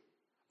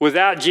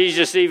without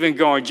Jesus even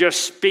going,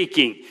 just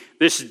speaking.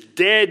 This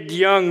dead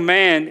young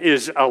man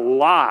is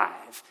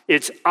alive.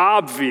 It's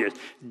obvious.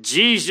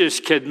 Jesus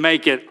could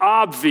make it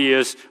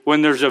obvious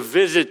when there's a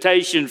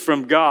visitation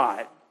from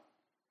God.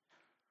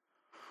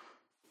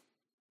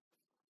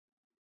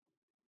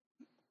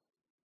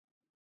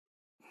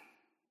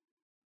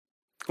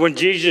 When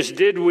Jesus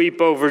did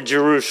weep over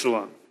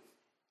Jerusalem,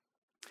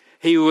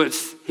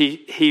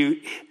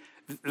 the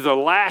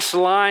last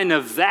line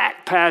of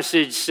that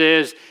passage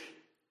says,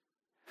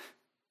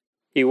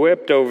 he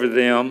wept over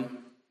them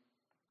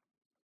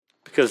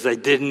because they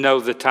didn't know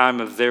the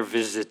time of their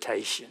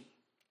visitation.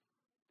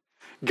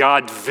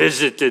 God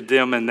visited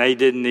them and they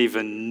didn't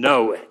even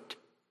know it.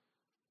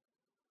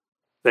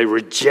 They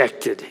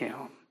rejected him.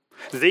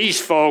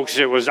 These folks,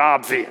 it was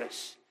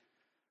obvious.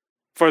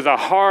 For the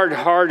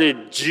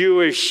hard-hearted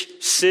Jewish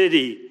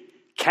city,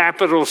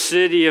 capital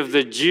city of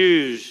the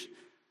Jews,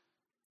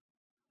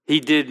 he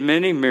did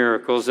many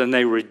miracles and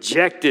they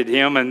rejected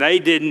him, and they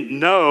didn't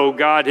know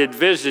God had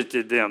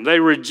visited them. They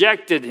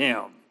rejected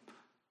him.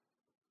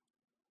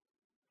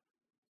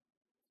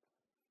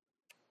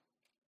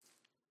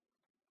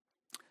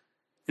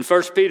 In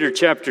 1 Peter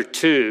chapter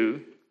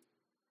 2,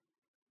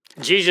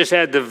 Jesus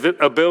had the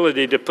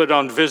ability to put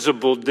on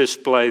visible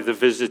display the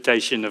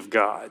visitation of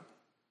God.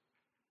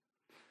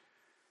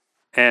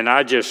 And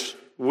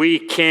we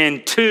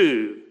can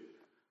too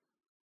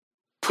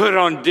put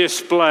on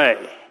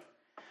display,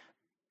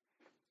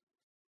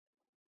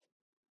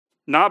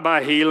 not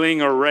by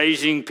healing or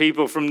raising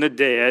people from the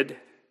dead.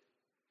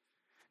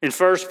 In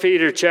 1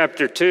 Peter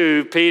chapter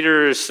 2,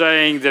 Peter is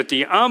saying that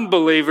the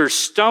unbelievers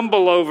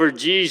stumble over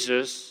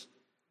Jesus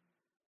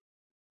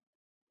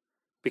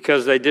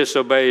because they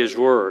disobey his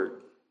word.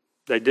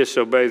 They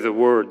disobey the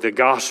word, the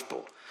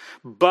gospel.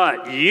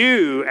 But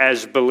you,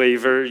 as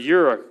believer,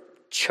 you're a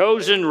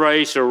chosen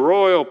race, a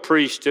royal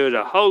priesthood,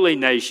 a holy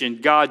nation,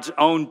 God's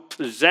own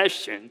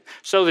possession,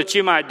 so that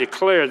you might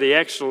declare the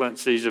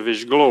excellencies of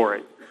his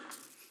glory.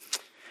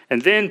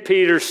 And then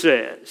Peter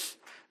says,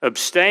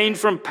 abstain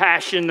from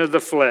passion of the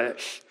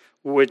flesh,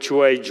 which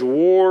wage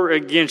war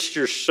against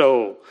your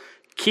soul.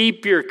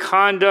 Keep your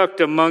conduct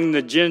among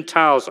the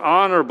Gentiles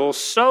honorable,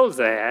 so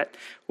that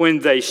when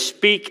they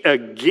speak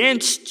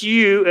against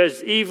you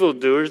as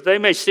evildoers, they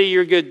may see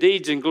your good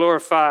deeds and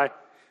glorify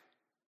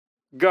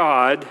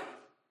God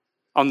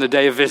on the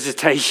day of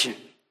visitation.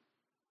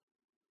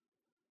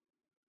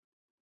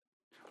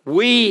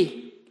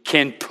 We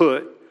can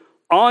put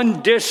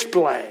on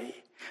display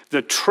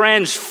the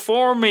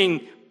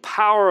transforming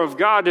power of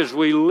God as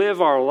we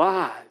live our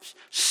lives,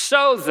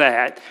 so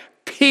that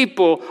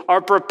people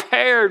are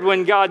prepared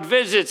when God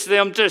visits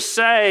them to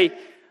say,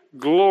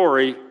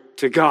 "Glory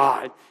to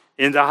God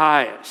in the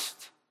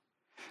highest."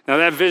 Now,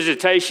 that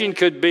visitation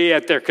could be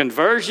at their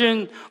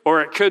conversion,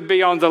 or it could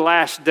be on the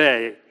last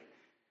day.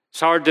 It's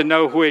hard to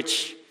know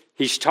which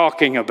he's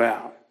talking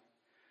about.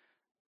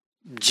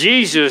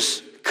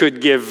 Jesus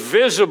could give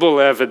visible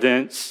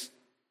evidence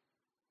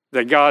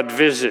that God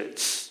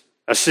visits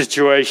a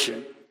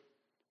situation.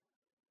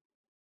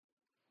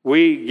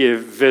 We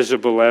give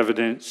visible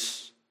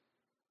evidence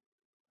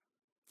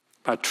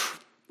by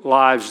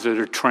lives that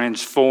are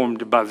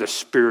transformed by the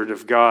Spirit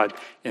of God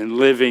and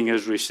living,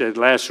 as we said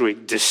last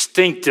week,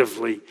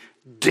 distinctively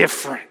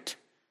different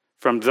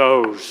from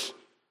those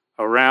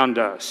around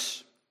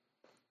us.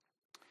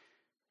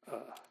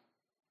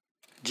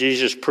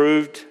 Jesus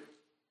proved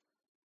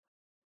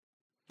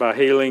by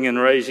healing and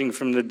raising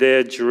from the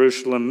dead.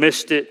 Jerusalem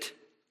missed it.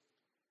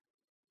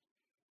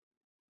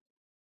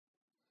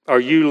 Are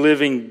you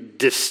living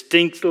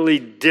distinctly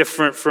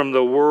different from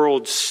the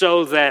world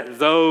so that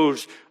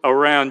those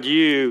around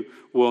you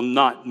will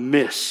not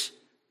miss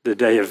the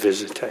day of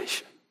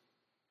visitation?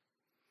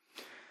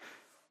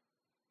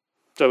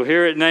 So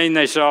here at Nain,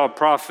 they saw a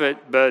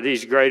prophet, but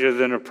he's greater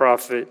than a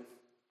prophet.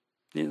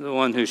 He's the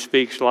one who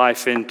speaks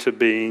life into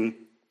being.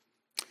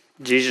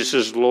 Jesus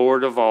is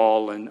Lord of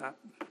all, and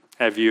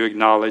have you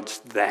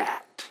acknowledged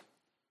that?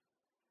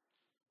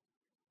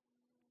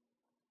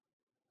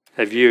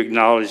 Have you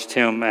acknowledged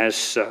him as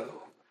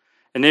so?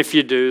 And if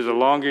you do, the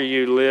longer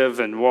you live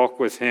and walk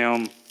with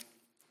him,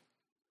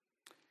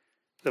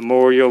 the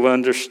more you'll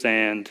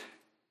understand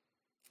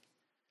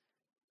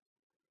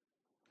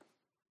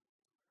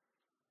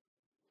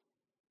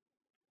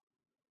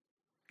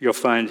you'll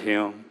find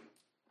him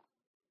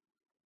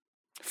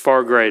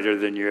far greater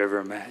than you ever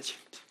imagined.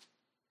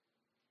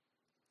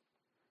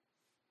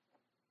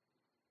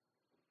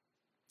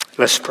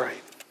 Let's pray.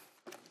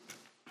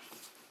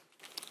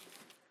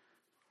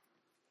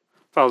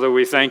 Father,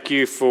 we thank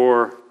you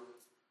for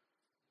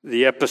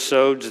the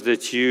episodes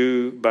that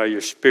you, by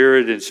your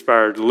Spirit,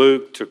 inspired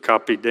Luke to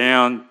copy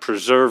down,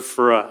 preserve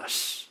for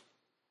us.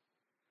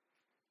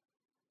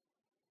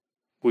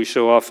 We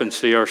so often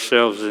see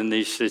ourselves in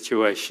these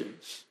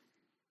situations.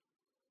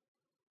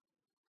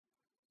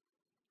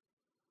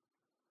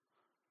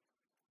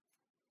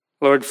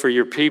 Lord, for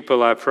your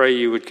people, I pray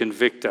you would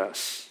convict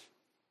us.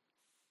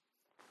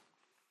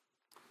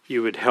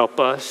 You would help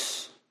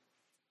us.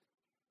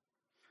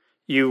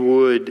 You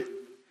would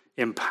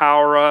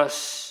empower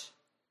us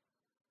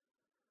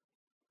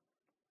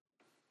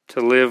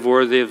to live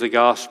worthy of the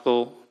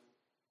gospel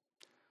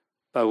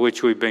by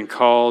which we've been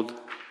called.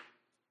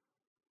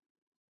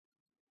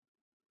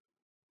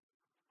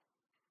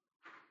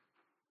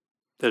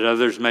 That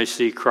others may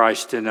see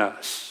Christ in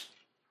us.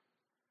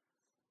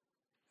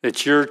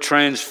 That your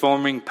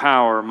transforming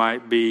power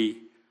might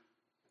be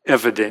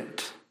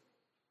evident.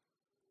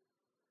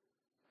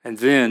 And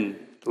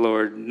then,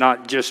 Lord,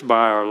 not just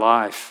by our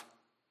life,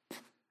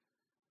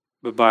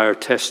 but by our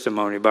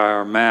testimony, by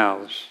our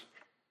mouths,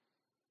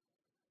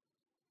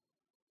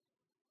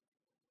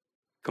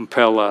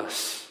 compel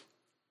us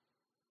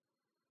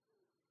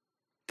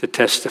to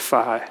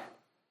testify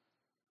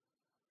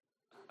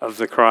of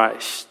the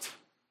Christ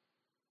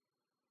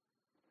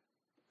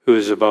who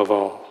is above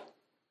all,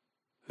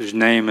 whose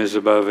name is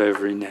above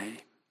every name.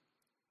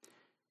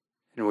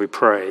 And we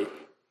pray,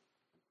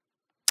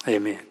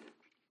 amen.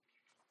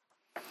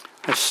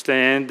 Let's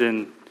stand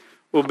and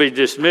we'll be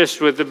dismissed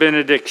with the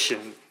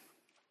benediction.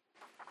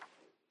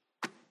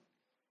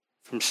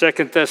 From 2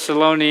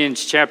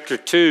 Thessalonians chapter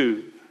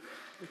 2,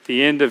 at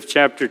the end of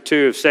chapter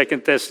 2 of 2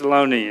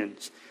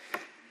 Thessalonians.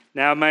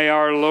 Now may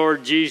our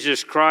Lord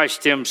Jesus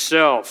Christ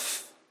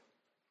himself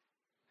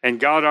and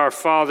God our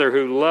Father,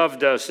 who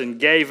loved us and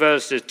gave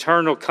us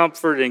eternal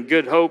comfort and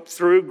good hope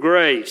through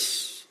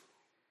grace,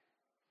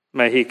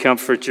 may he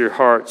comfort your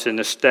hearts and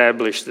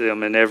establish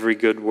them in every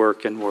good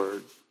work and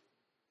word.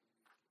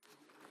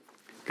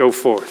 Go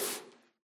forth